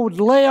people would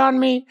lay on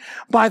me,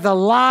 by the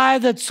lie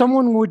that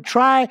someone would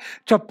try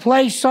to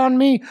place on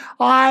me.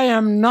 I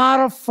am not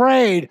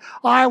afraid.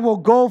 I will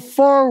go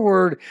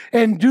forward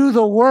and do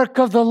the work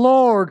of the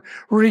Lord,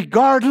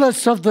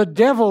 regardless of the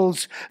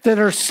devils that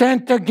are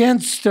sent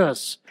against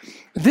us.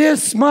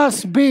 This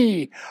must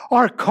be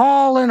our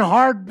call and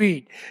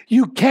heartbeat.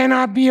 You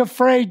cannot be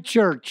afraid,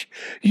 church.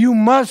 You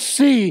must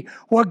see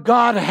what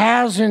God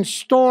has in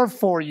store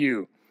for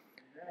you.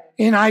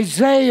 In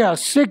Isaiah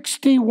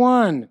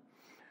 61,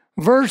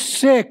 verse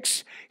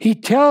 6, he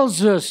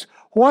tells us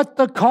what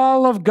the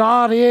call of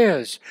God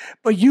is.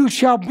 But you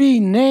shall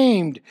be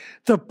named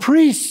the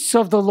priests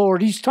of the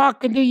Lord. He's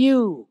talking to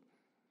you.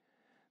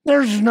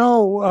 There's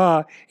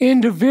no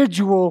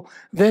individual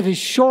that is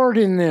short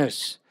in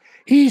this.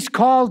 He's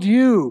called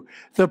you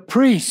the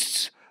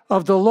priests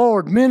of the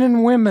Lord, men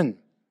and women.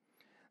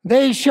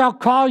 They shall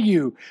call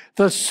you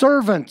the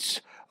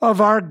servants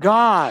of our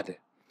God.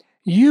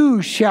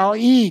 You shall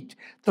eat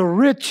the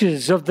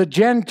riches of the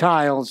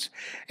Gentiles,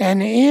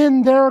 and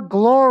in their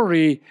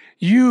glory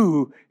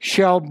you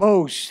shall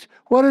boast.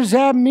 What does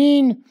that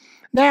mean?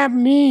 That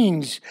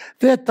means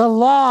that the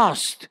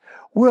lost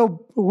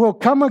will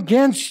come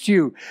against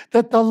you,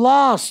 that the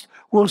lost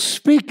will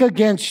speak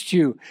against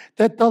you,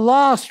 that the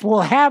lost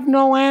will have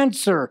no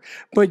answer,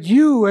 but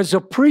you as a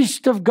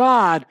priest of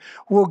God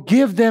will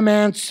give them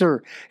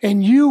answer.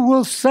 And you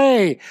will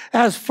say,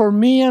 as for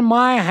me and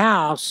my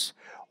house,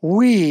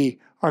 we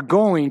are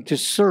going to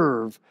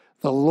serve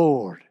the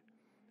Lord.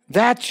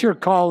 That's your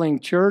calling,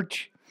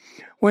 church.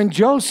 When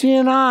Josie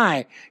and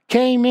I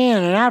came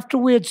in, and after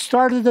we had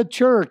started the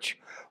church,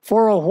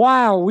 for a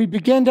while we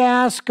began to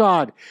ask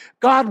God,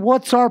 God,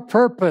 what's our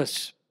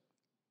purpose?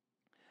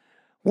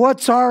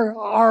 What's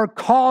our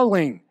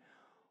calling?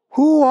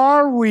 Who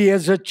are we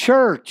as a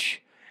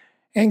church?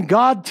 And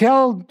God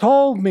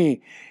told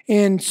me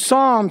in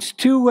Psalms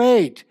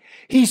 2:8,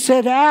 He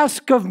said,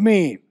 ask of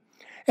me,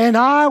 and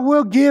I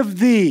will give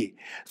thee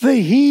the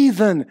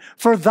heathen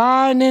for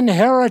thine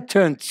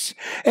inheritance,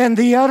 and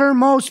the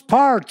uttermost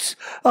parts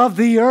of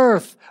the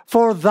earth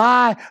for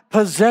thy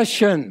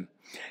possession.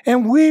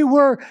 And we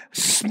were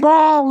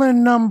small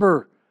in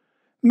number,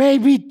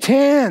 maybe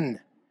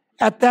 10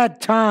 at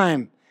that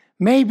time,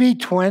 maybe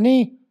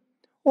 20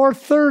 or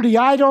 30,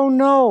 I don't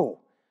know.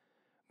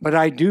 But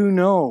I do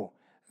know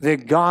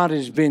that God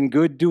has been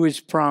good to His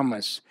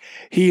promise.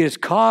 He has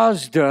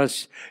caused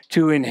us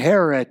to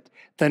inherit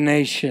the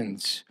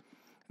nations.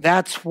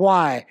 That's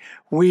why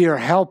we are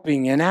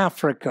helping in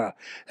Africa.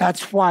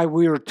 That's why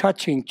we are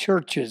touching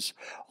churches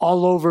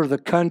all over the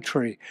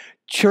country,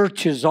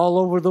 churches all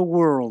over the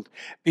world,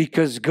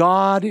 because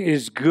God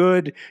is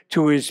good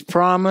to His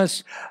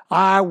promise.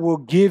 I will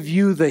give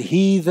you the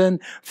heathen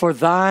for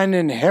thine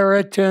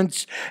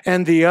inheritance,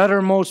 and the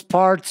uttermost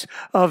parts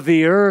of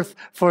the earth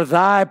for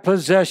thy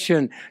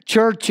possession.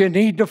 Church, you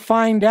need to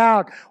find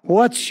out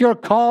what's your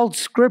called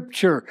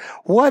scripture.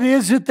 What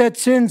is it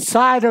that's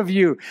inside of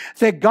you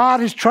that God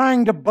is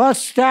trying to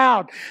bust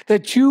out,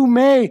 that you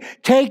may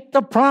take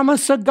the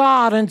promise of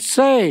God and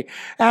say,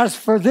 as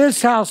for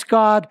this house,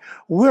 God,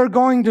 we're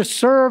going to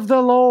serve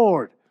the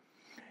Lord.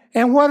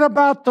 And what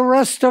about the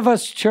rest of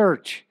us,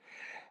 church?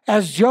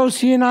 As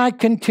Josie and I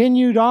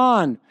continued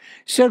on,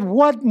 said,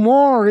 what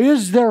more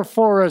is there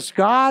for us,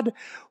 God?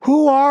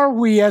 Who are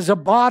we as a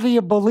body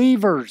of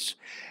believers?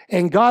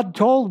 And God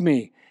told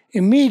me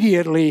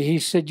immediately, He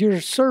said, you're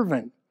a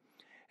servant.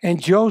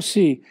 And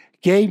Josie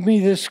gave me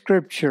this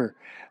scripture,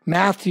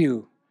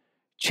 Matthew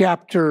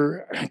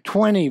chapter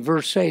 20,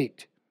 verse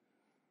 8.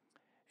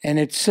 And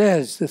it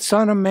says, the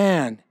Son of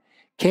Man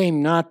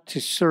came not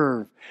to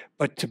serve,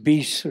 but to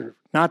be served.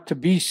 Not to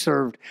be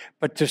served,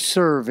 but to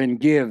serve and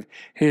give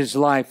His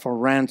life a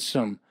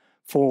ransom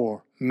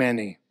for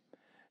many.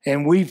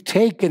 And we've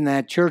taken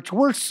that, church.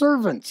 We're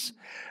servants.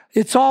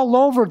 It's all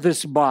over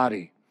this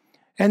body.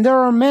 And there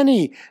are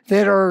many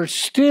that are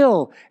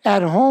still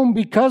at home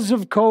because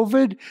of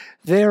COVID.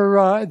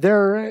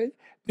 They're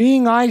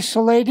being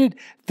isolated.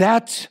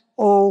 That's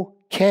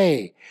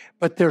okay.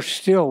 But they're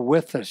still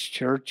with us,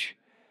 church.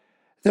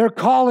 They're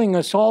calling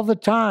us all the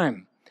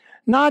time.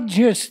 Not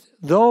just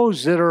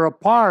those that are a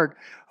part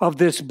of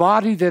this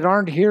body that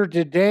aren't here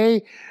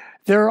today.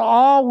 They're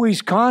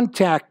always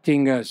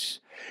contacting us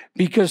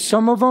because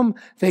some of them,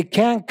 they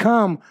can't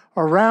come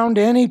around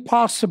any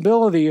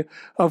possibility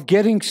of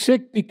getting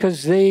sick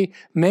because they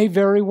may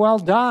very well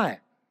die.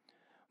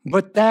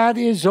 But that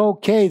is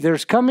okay.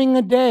 There's coming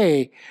a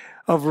day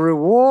of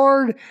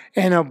reward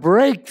and a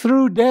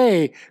breakthrough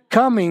day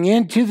coming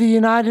into the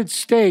United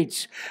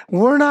States.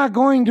 We're not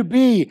going to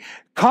be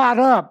caught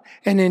up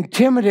and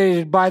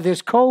intimidated by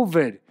this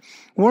COVID.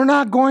 We're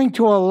not going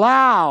to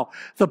allow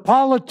the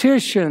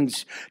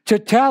politicians to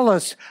tell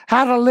us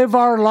how to live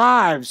our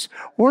lives.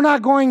 We're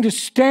not going to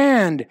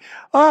stand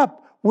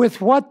up with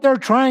what they're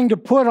trying to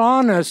put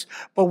on us,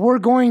 but we're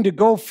going to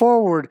go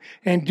forward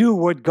and do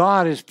what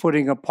God is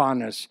putting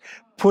upon us,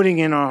 putting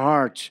in our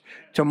hearts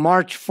to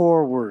march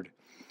forward.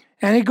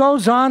 And He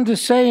goes on to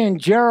say in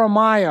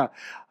Jeremiah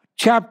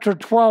chapter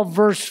 12,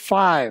 verse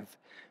 5,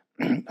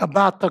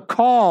 about the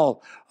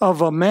call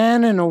of a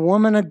man and a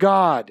woman of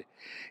God.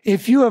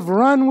 If you have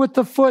run with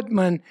the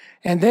footmen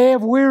and they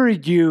have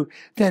wearied you,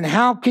 then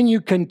how can you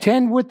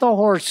contend with the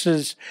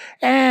horses?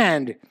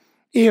 And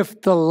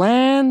if the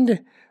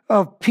land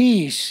of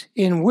peace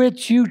in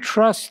which you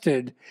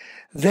trusted,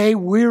 they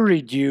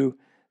wearied you,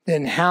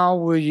 then how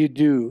will you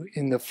do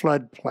in the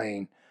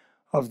floodplain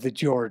of the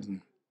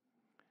Jordan?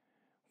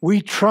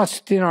 We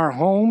trust in our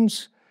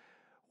homes.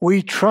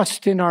 We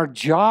trust in our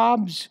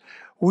jobs.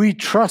 We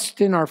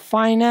trust in our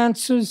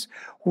finances.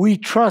 We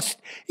trust,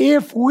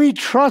 if we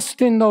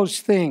trust in those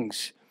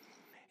things,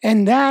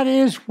 and that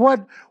is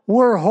what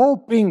we're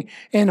hoping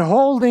and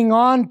holding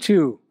on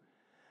to,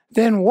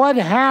 then what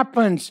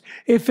happens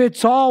if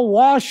it's all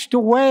washed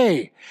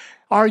away?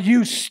 Are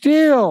you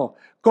still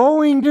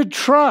going to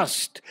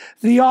trust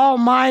the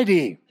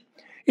Almighty?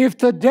 If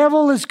the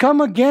devil has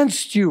come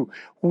against you,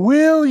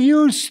 will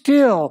you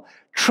still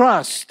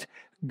trust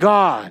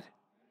God?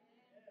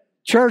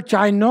 Church,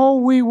 I know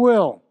we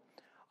will.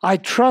 I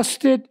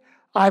trust it,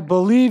 I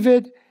believe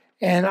it,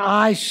 and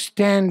I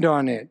stand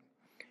on it.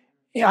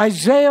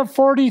 Isaiah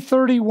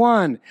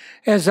 40:31,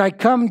 as I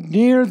come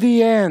near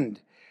the end,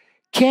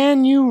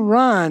 can you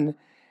run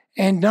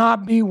and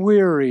not be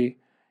weary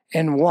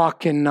and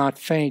walk and not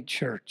faint,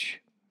 church?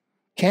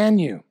 Can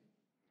you?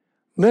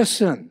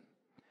 Listen,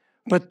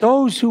 but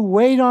those who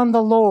wait on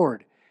the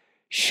Lord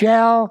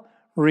shall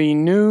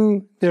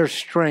renew their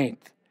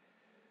strength.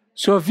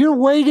 So if you're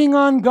waiting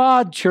on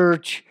God,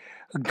 church,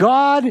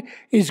 God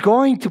is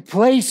going to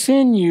place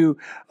in you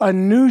a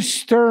new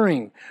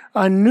stirring,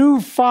 a new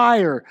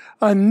fire,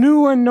 a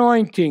new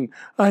anointing,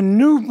 a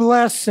new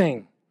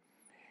blessing.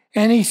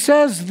 And he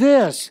says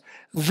this,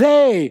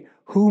 they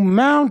who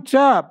mount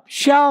up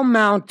shall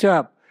mount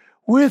up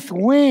with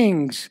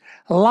wings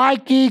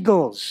like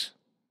eagles.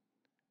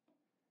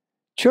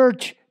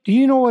 Church, do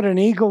you know what an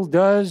eagle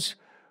does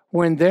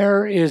when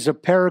there is a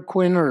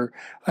peregrine or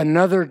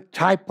another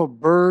type of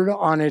bird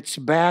on its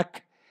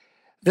back?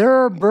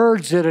 There are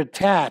birds that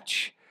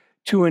attach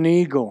to an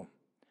eagle.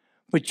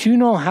 But you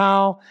know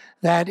how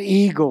that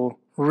eagle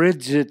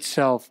rids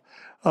itself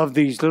of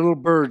these little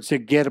birds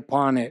that get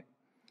upon it?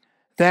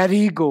 That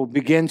eagle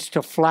begins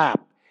to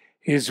flap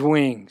his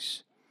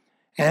wings.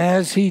 And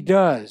as he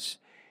does,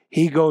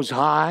 he goes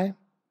high,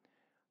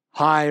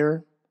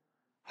 higher,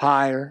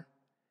 higher,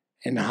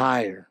 and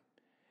higher.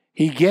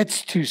 He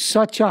gets to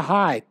such a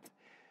height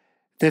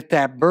that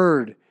that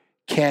bird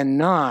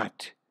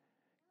cannot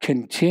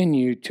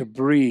continue to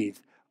breathe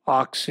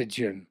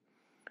oxygen.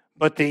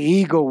 But the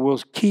eagle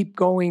will keep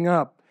going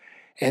up,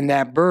 and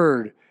that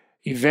bird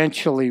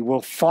eventually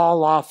will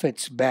fall off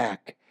its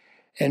back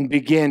and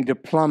begin to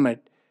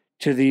plummet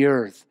to the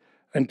earth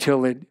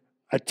until it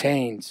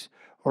attains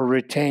or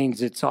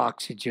retains its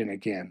oxygen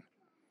again.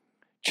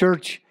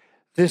 Church,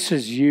 this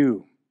is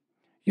you.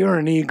 You're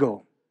an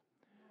eagle.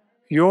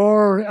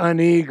 You're an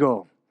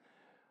eagle.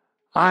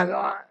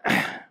 I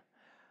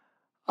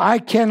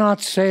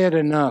cannot say it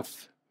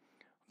enough.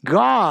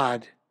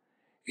 God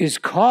is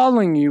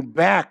calling you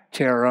back,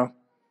 Tara.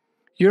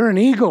 You're an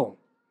eagle.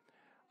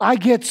 I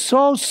get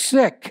so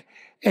sick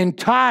and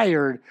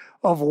tired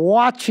of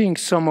watching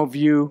some of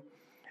you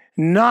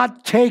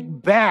not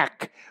take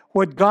back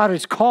what God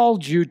has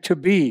called you to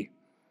be.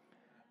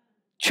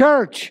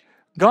 Church,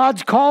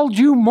 God's called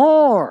you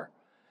more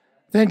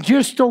than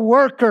just a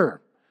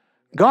worker.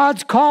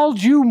 God's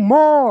called you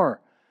more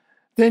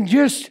than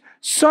just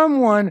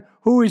someone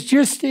who is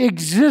just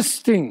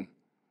existing.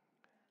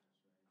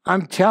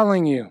 I'm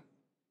telling you,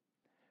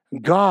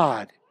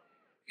 God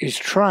is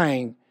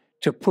trying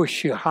to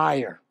push you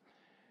higher.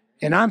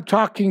 And I'm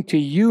talking to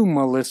you,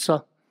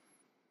 Melissa.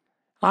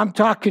 I'm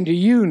talking to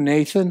you,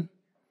 Nathan.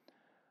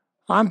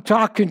 I'm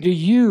talking to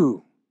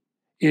you,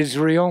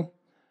 Israel.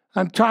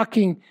 I'm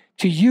talking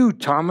to you,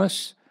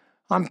 Thomas.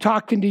 I'm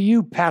talking to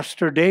you,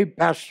 Pastor Dave,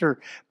 Pastor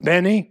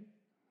Benny.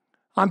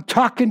 I'm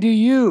talking to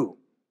you.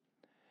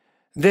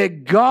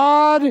 That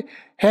God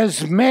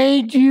has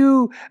made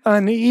you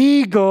an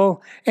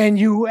eagle and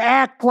you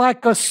act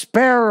like a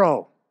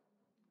sparrow.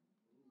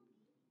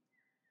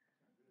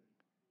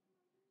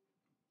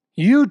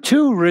 You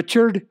too,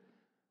 Richard.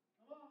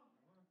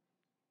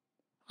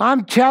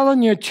 I'm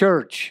telling you,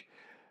 church,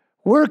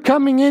 we're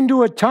coming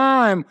into a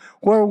time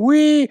where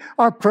we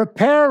are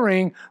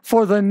preparing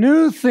for the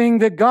new thing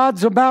that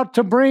God's about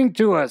to bring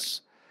to us.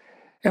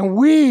 And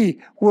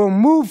we will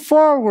move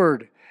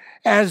forward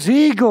as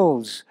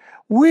eagles.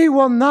 We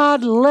will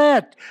not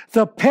let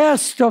the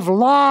pest of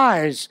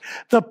lies,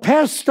 the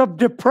pest of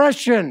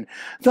depression,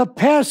 the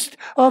pest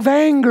of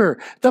anger,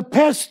 the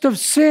pest of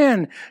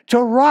sin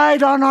to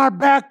ride on our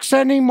backs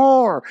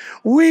anymore.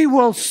 We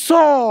will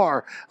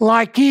soar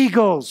like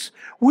eagles.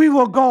 We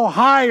will go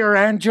higher,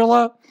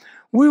 Angela.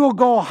 We will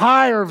go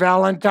higher,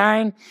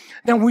 Valentine,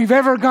 than we've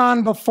ever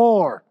gone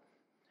before.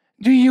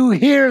 Do you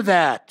hear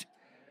that?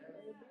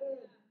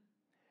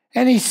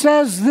 And he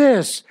says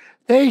this,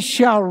 they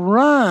shall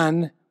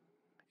run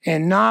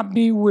and not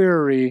be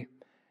weary,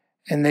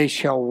 and they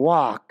shall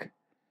walk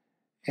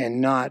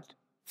and not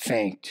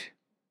faint.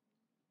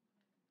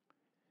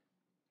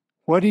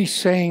 What he's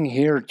saying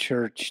here,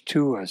 church,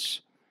 to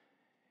us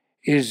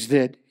is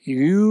that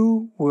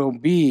you will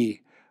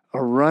be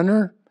a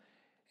runner,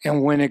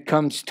 and when it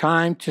comes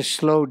time to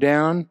slow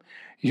down,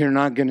 you're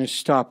not going to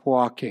stop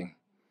walking.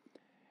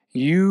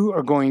 You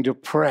are going to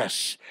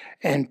press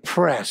and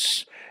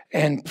press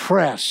and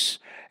press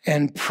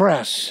and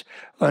press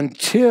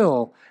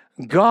until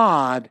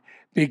God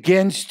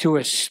begins to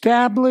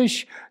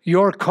establish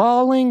your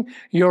calling,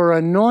 your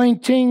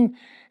anointing,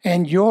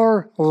 and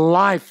your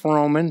life,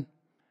 Roman.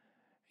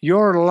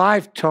 Your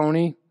life,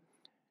 Tony.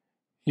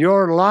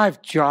 Your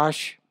life,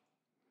 Josh.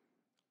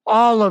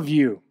 All of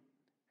you.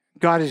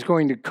 God is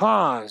going to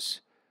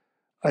cause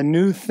a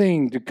new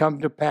thing to come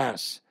to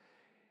pass.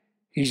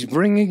 He's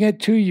bringing it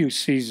to you,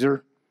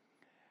 Caesar.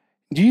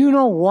 Do you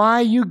know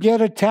why you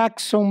get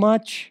attacked so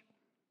much?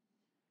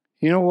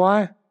 You know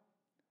why?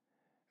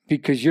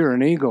 Because you're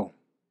an eagle.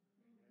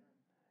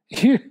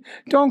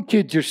 Don't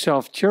kid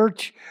yourself,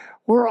 church.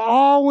 We're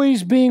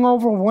always being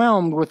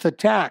overwhelmed with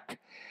attack.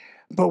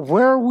 But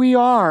where we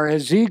are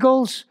as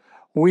eagles,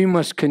 we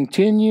must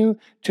continue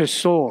to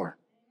soar.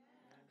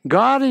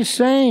 God is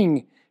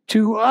saying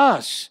to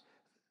us,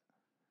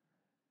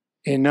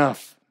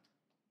 enough,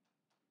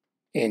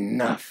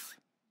 enough,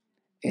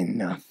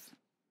 enough.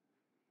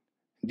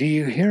 Do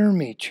you hear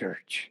me,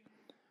 church?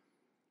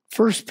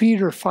 1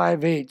 Peter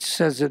 5:8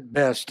 says it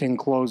best in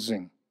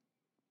closing.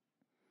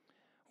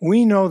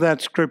 We know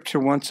that scripture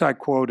once I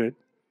quote it.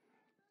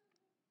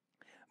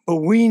 But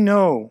we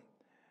know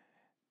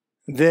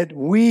that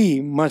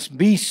we must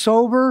be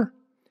sober,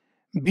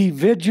 be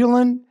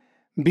vigilant,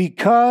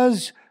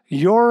 because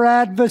your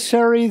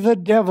adversary, the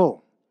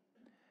devil.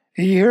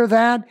 You hear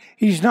that?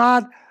 He's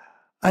not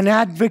an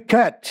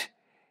advocate.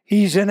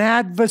 He's an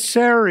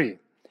adversary.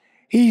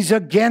 He's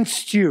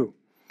against you.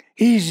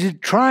 He's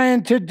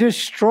trying to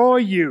destroy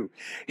you.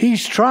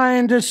 He's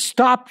trying to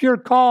stop your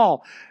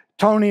call,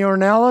 Tony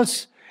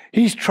Ornelas.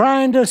 He's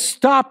trying to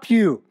stop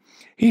you.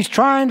 He's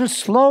trying to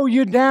slow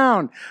you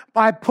down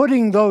by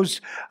putting those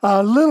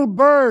little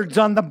birds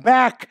on the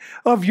back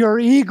of your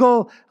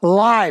eagle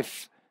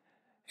life.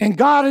 And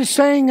God is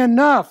saying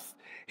enough.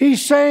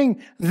 He's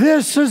saying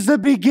this is the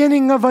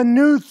beginning of a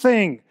new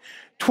thing.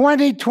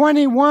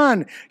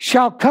 2021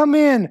 shall come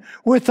in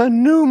with a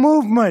new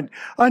movement,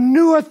 a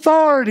new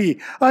authority,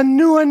 a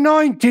new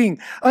anointing,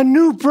 a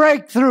new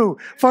breakthrough.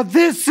 For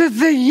this is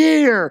the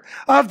year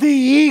of the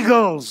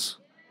eagles.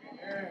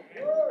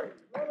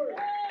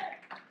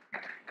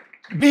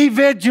 Be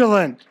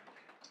vigilant,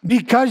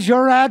 because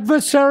your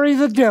adversary,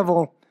 the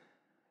devil,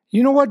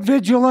 you know what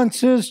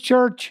vigilance is,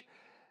 church?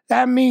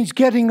 That means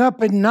getting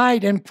up at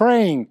night and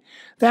praying.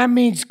 That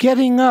means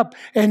getting up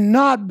and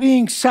not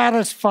being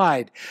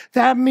satisfied.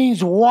 That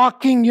means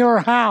walking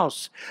your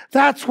house.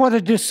 That's what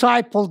a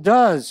disciple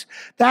does.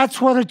 That's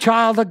what a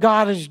child of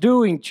God is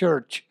doing,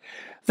 church.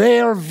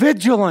 They are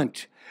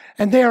vigilant,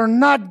 and they are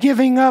not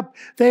giving up.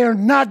 They are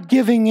not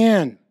giving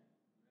in.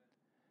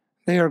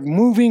 They are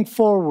moving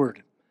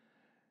forward.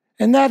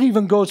 And that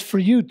even goes for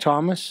you,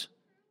 Thomas.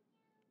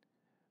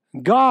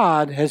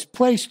 God has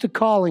placed a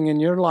calling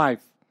in your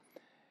life,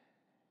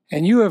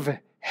 and you have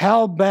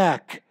held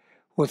back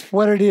with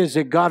what it is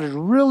that God has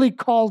really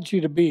called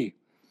you to be.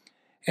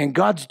 And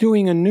God's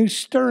doing a new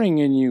stirring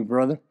in you,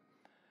 brother.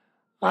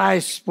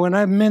 When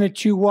the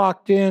minute you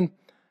walked in,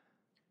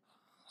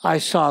 I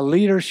saw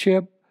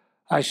leadership,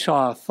 I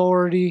saw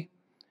authority,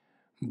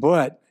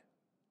 but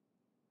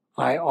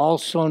I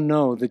also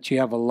know that you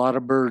have a lot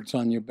of birds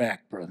on your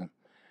back, brother.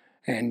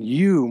 And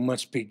you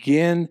must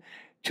begin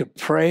to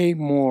pray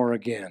more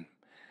again.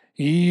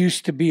 You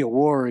used to be a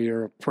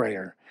warrior of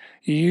prayer.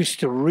 You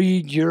used to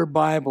read your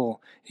Bible.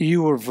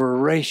 You were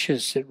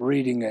voracious at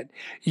reading it.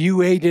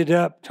 You ate it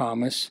up,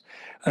 Thomas,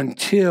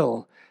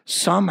 until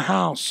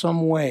somehow,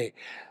 some way,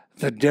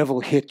 the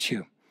devil hit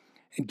you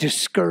and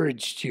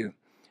discouraged you,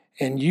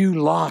 and you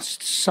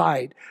lost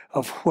sight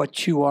of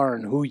what you are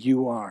and who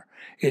you are.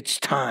 It's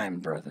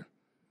time, brother.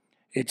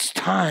 It's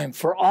time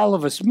for all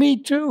of us. Me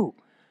too.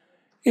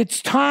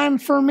 It's time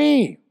for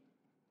me.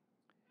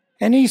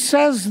 And he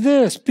says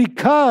this,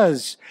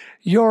 because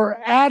your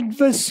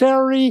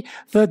adversary,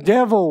 the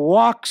devil,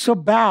 walks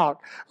about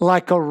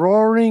like a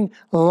roaring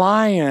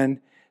lion,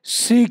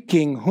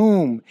 seeking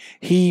whom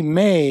he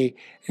may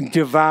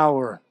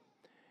devour.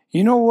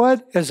 You know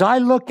what? As I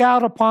look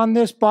out upon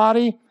this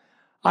body,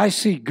 I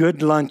see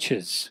good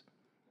lunches.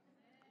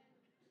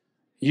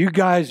 You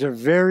guys are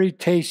very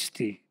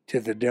tasty to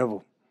the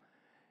devil.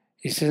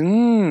 He says,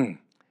 man,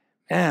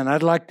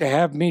 I'd like to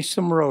have me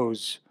some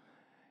roes.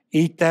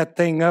 Eat that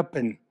thing up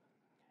and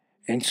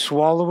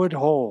swallow it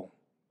whole.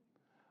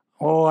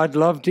 Oh, I'd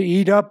love to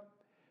eat up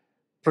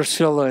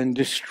Priscilla and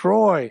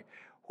destroy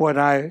what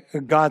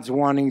God's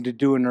wanting to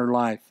do in her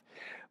life.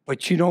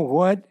 But you know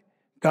what?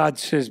 God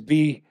says,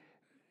 be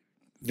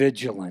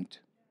vigilant.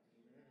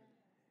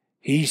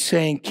 He's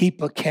saying, keep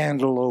a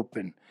candle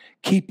open.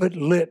 Keep it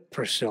lit,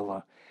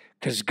 Priscilla.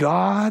 Because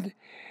God,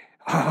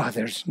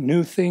 there's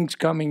new things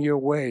coming your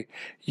way.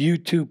 You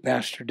too,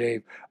 Pastor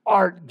Dave.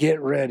 Art, get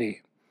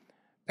ready.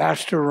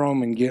 Pastor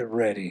Roman, get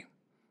ready.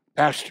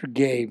 Pastor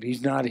Gabe,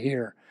 he's not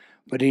here,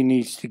 but he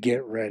needs to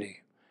get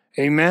ready.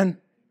 Amen?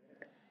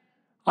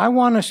 I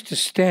want us to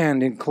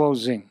stand in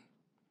closing,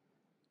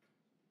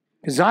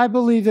 because I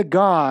believe that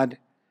God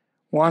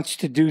wants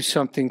to do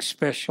something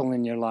special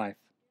in your life.